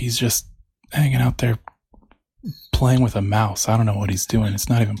 Looks like he's just hanging out there playing with a mouse. I don't know what he's doing. It's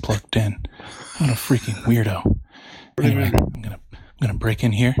not even plugged in. What a freaking weirdo. Anyway, I'm gonna break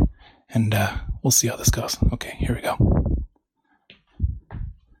in here, and we'll see how this goes. Okay, here we go.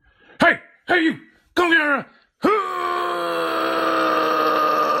 Hey, you! Come here!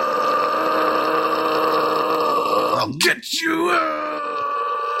 I'll get you!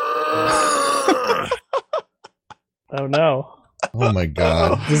 Oh no! Oh my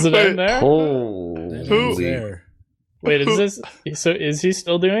god! Does it end there? Oh, there. Wait, is this? So is he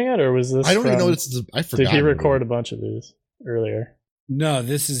still doing it, or was this? I don't even know what this is. I forgot. Did he record a bunch of these earlier? No,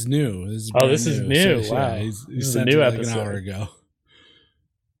 this is new. This is this is new. So, wow, yeah, this he is a sent new it like episode. an hour ago.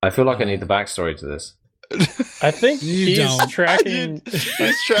 I feel like I need the backstory to this. I think You he's don't. tracking He's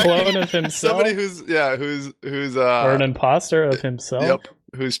a tracking clone of himself, somebody who's or an imposter of himself. Yep,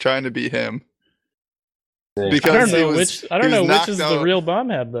 who's trying to be him. I Because don't know which. I don't know which is the out. real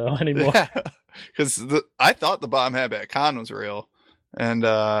Bombhead though anymore. Yeah, because I thought the Bombhead at Con was real, and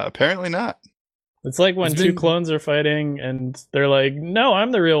apparently not. It's like when It's two been- clones are fighting, and they're like, "No,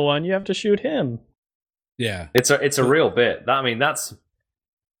 I'm the real one. You have to shoot him." Yeah, It's a real bit. I mean, that's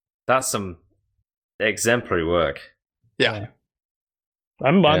some exemplary work. Yeah.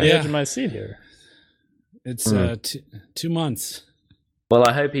 I'm on the Yeah. edge of my seat here. it's 2 months. Well,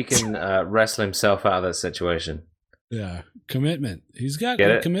 I hope he can wrestle himself out of that situation. Yeah, commitment. He Get he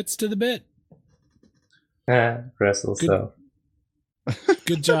it? commits to the bit. Wrestle Good- self.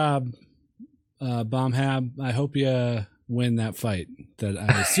 Good job, Bombhab. I hope you win that fight that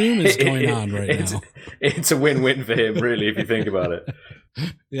I assume is going on right now. It's a win-win for him, really, if you think about it.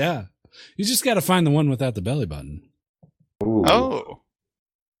 Yeah, you just got to find the one without the belly button. Ooh, Oh,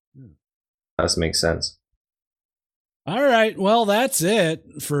 that makes sense. All right, well, that's it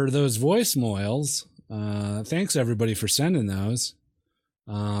for those voicemails. Thanks everybody for sending those.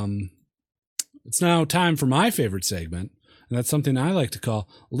 It's now time for my favorite segment, and that's something I like to call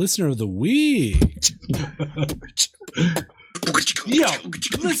Listener of the Week. Yo,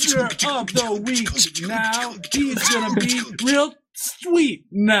 Listener of the Week now. He's gonna be real sweet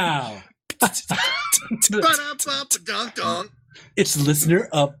now. It's Listener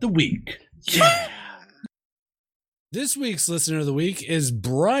of the Week. Yeah. This week's Listener of the Week is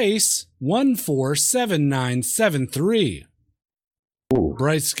Bryce 147973.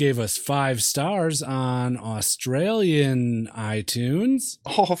 Bryce gave us 5 stars on Australian iTunes.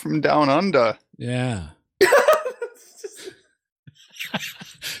 Oh, from down under. Yeah.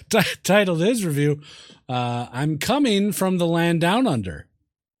 Titled his review, I'm coming from the land down under.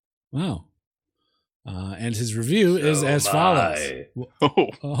 Wow. And his review is as follows.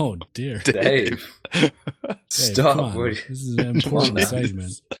 Oh, dear. Dave. Stop. Come on. This is an important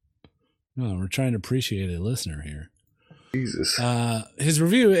segment. No, we're trying to appreciate a listener here. Jesus. His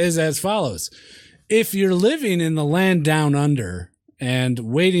review is as follows. If you're living in the land down under and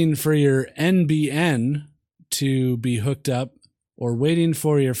waiting for your NBN to be hooked up or waiting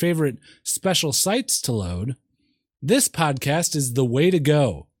for your favorite special sites to load, this podcast is the way to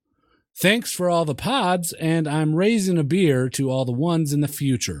go. Thanks for all the pods, and I'm raising a beer to all the ones in the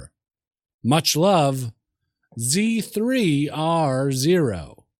future. Much love, Z3R0.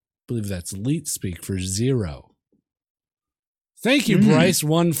 I believe that's elite speak for zero. Thank you, Bryce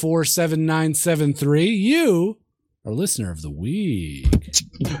 147973. You are listener of the week.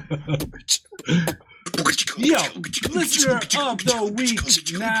 Yo, listener of the week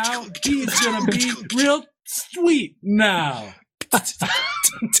now. He's gonna be real sweet now.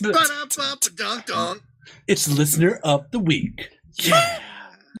 It's listener of the week. Yeah.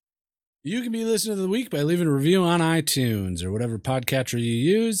 You can be listener of the week by leaving a review on iTunes or whatever podcatcher you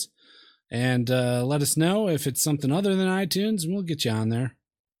use. And let us know if it's something other than iTunes, and we'll get you on there.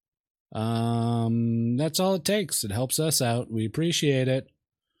 That's all it takes. It helps us out. We appreciate it.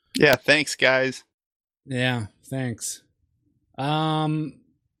 Yeah, thanks, guys. Yeah, thanks.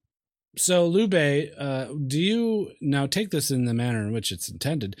 So, Lube, do you now take this in the manner in which it's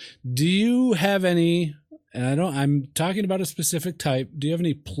intended? Do you have any, and I'm talking about a specific type, do you have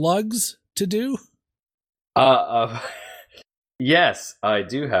any plugs to do? Yes, I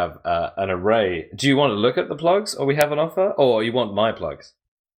do have an array. Do you want to look at the plugs or we have an offer, or you want my plugs?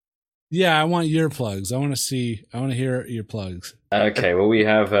 Yeah, I want your plugs. I want to hear your plugs. Okay, well we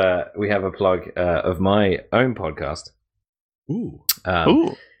have a plug of my own podcast. Ooh.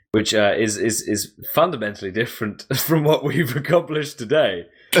 Ooh. Which is fundamentally different from what we've accomplished today.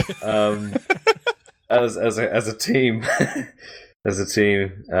 As a team, my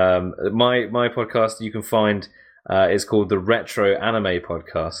podcast you can find is called the Retro Anime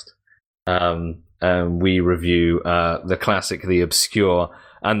Podcast, and we review the classic, the obscure,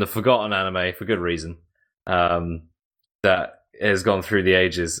 and the forgotten anime for good reason that has gone through the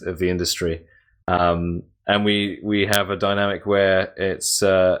ages of the industry. And we have a dynamic where it's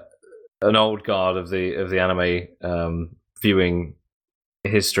an old guard of the anime viewing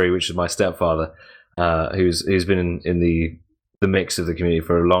history, which is my stepfather, who's been in the mix of the community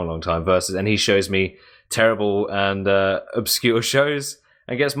for a long time, and he shows me terrible and obscure shows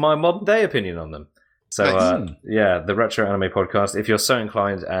and gets my modern day opinion on them. So the Retro Anime Podcast, if you're so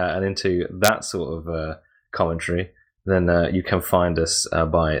inclined and into that sort of commentary, then you can find us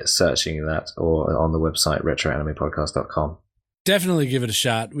by searching that or on the website retroanimepodcast.com. Definitely give it a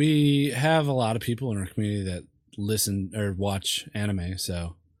shot. We have a lot of people in our community that listen or watch anime,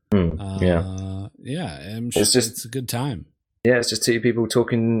 so I'm sure it's a good time. Yeah, it's just two people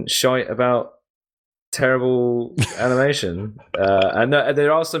talking shite about terrible animation. And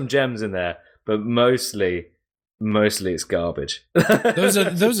there are some gems in there, but mostly it's garbage. Those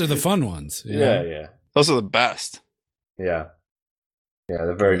are the fun ones. Yeah. Those are the best. Yeah,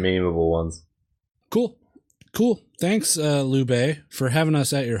 they're very memeable ones. Cool. Thanks, Lube, for having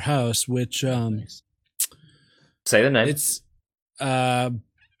us at your house. Which say the name. It's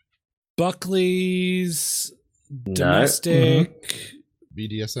Buckley's Domestic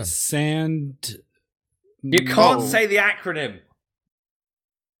BDSM. Sand. You can't say the acronym.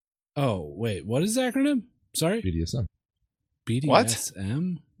 Oh wait, what is the acronym? Sorry, BDSM. BDSM. What?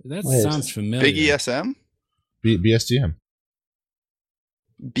 That sounds familiar. Big ESM. BSDM.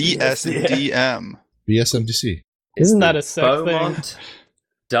 BSDM. BSMDC. Isn't that a sex Beaumont thing?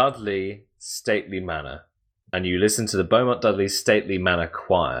 Dudley Stately Manor, and you listened to the Beaumont Dudley Stately Manor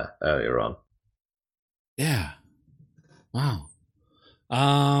Choir earlier on. Yeah. Wow.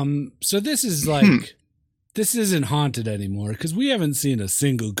 So this is like this isn't haunted anymore because we haven't seen a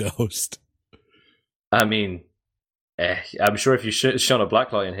single ghost. I mean, I'm sure if you shone a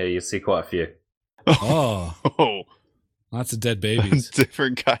blacklight in here, you'd see quite a few. Oh. Lots of dead babies.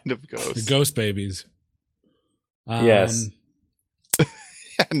 Different kind of ghosts. The ghost babies. Yes.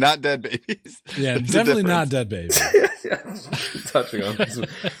 Not dead babies. Yeah, definitely not dead babies. Touching on this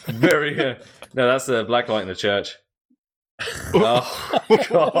very. No, that's a blacklight in the church. Oh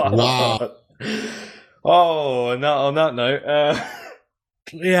God! Wow. Oh, and on that note,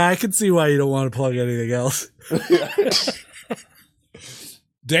 yeah, I can see why you don't want to plug anything else.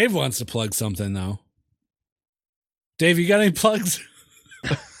 Dave wants to plug something though. Dave, you got any plugs?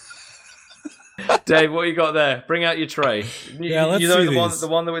 Dave, what you got there? Bring out your tray. Yeah, let's you know see the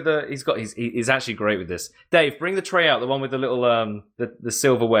one with the he's actually great with this. Dave, bring the tray out, the one with the little the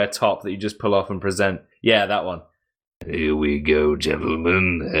silverware top that you just pull off and present. Yeah, that one. Here we go,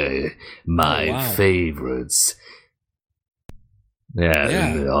 gentlemen. My favorites. Yeah,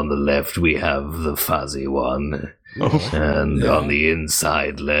 and on the left we have the fuzzy one. And on the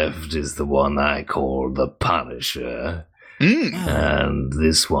inside left is the one I call the Punisher. And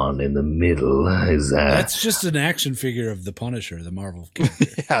this one in the middle is That's just an action figure of the Punisher, the Marvel character.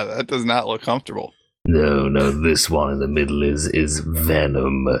 Yeah, that does not look comfortable. No, this one in the middle is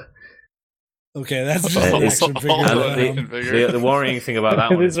Venom. Okay, that's just an action figure. The worrying thing about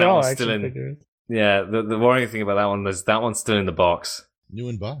that one is These are that all one's action still in. figures. Yeah, the worrying thing about that one is that one's still in the box. New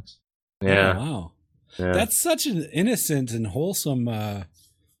in box. Yeah. Oh, wow. Yeah. That's such an innocent and wholesome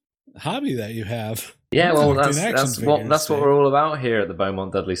hobby that you have. Yeah, well, Collecting that's action what figures, we're all about here at the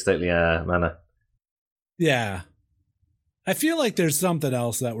Beaumont Dudley Stately Manor. Yeah. I feel like there's something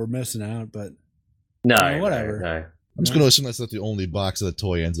else that we're missing out, but No, whatever. No. I'm just going to assume that's not the only box that the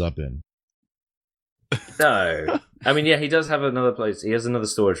toy ends up in. No. I mean, yeah, he does have another place. He has another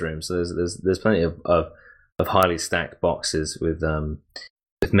storage room, so there's plenty of highly stacked boxes with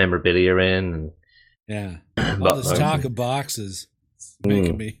memorabilia in. And yeah. All this talk of boxes is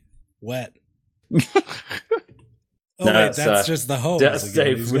making me wet. That's just the hose. That's again.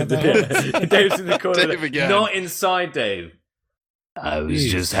 Dave He's with got the hose. Dave's in the corner. Dave again. Not inside, Dave. I was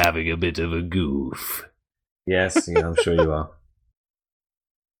just having a bit of a goof. Yes, yeah, I'm sure you are.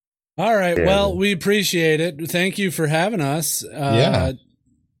 All right. Yeah. Well, we appreciate it. Thank you for having us. And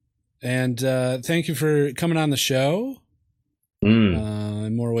thank you for coming on the show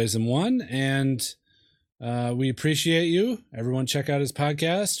in more ways than one. And we appreciate you. Everyone check out his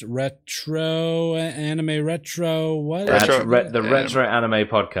podcast, Retro Anime Retro. What? The Retro Anime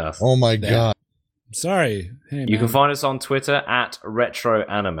Podcast. Oh my God. Sorry. Hey, you can find us on Twitter at Retro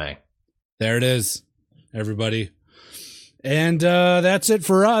Anime. There it is, everybody. And that's it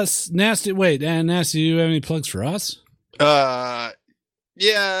for us. Nasty, do you have any plugs for us? Yeah,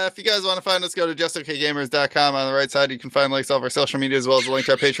 Yeah, if you guys want to find us, go to justokgamers.com. On the right side, you can find links to all of our social media as well as a link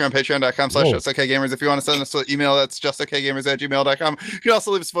to our Patreon, patreon.com/justokgamers. If you want to send us an email, that's justokgamers@gmail.com. You can also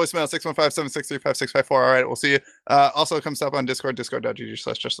leave us a voicemail, 615-763-5654. All right, we'll see you. Also, come stop on Discord,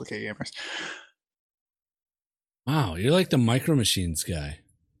 discord.gg/justokgamers. Wow, you're like the Micro Machines guy.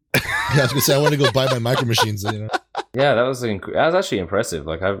 Yeah, I was gonna say I want to go buy my Micro Machines. Yeah, that was actually impressive.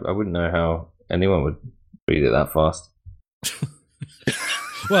 Like I wouldn't know how anyone would read it that fast.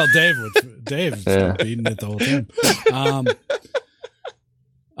 Well, Dave's beating it the whole time.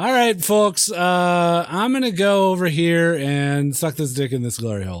 All right, folks. I'm gonna go over here and suck this dick in this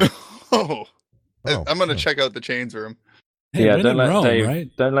glory hole. I'm gonna check out the chains room. Hey, yeah, don't let Rome, Dave. right?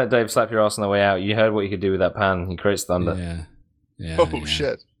 Don't let Dave slap your ass on the way out. You heard what he could do with that pan. He creates thunder. Yeah.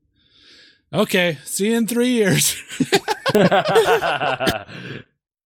 Shit. Okay, see you in 3 years.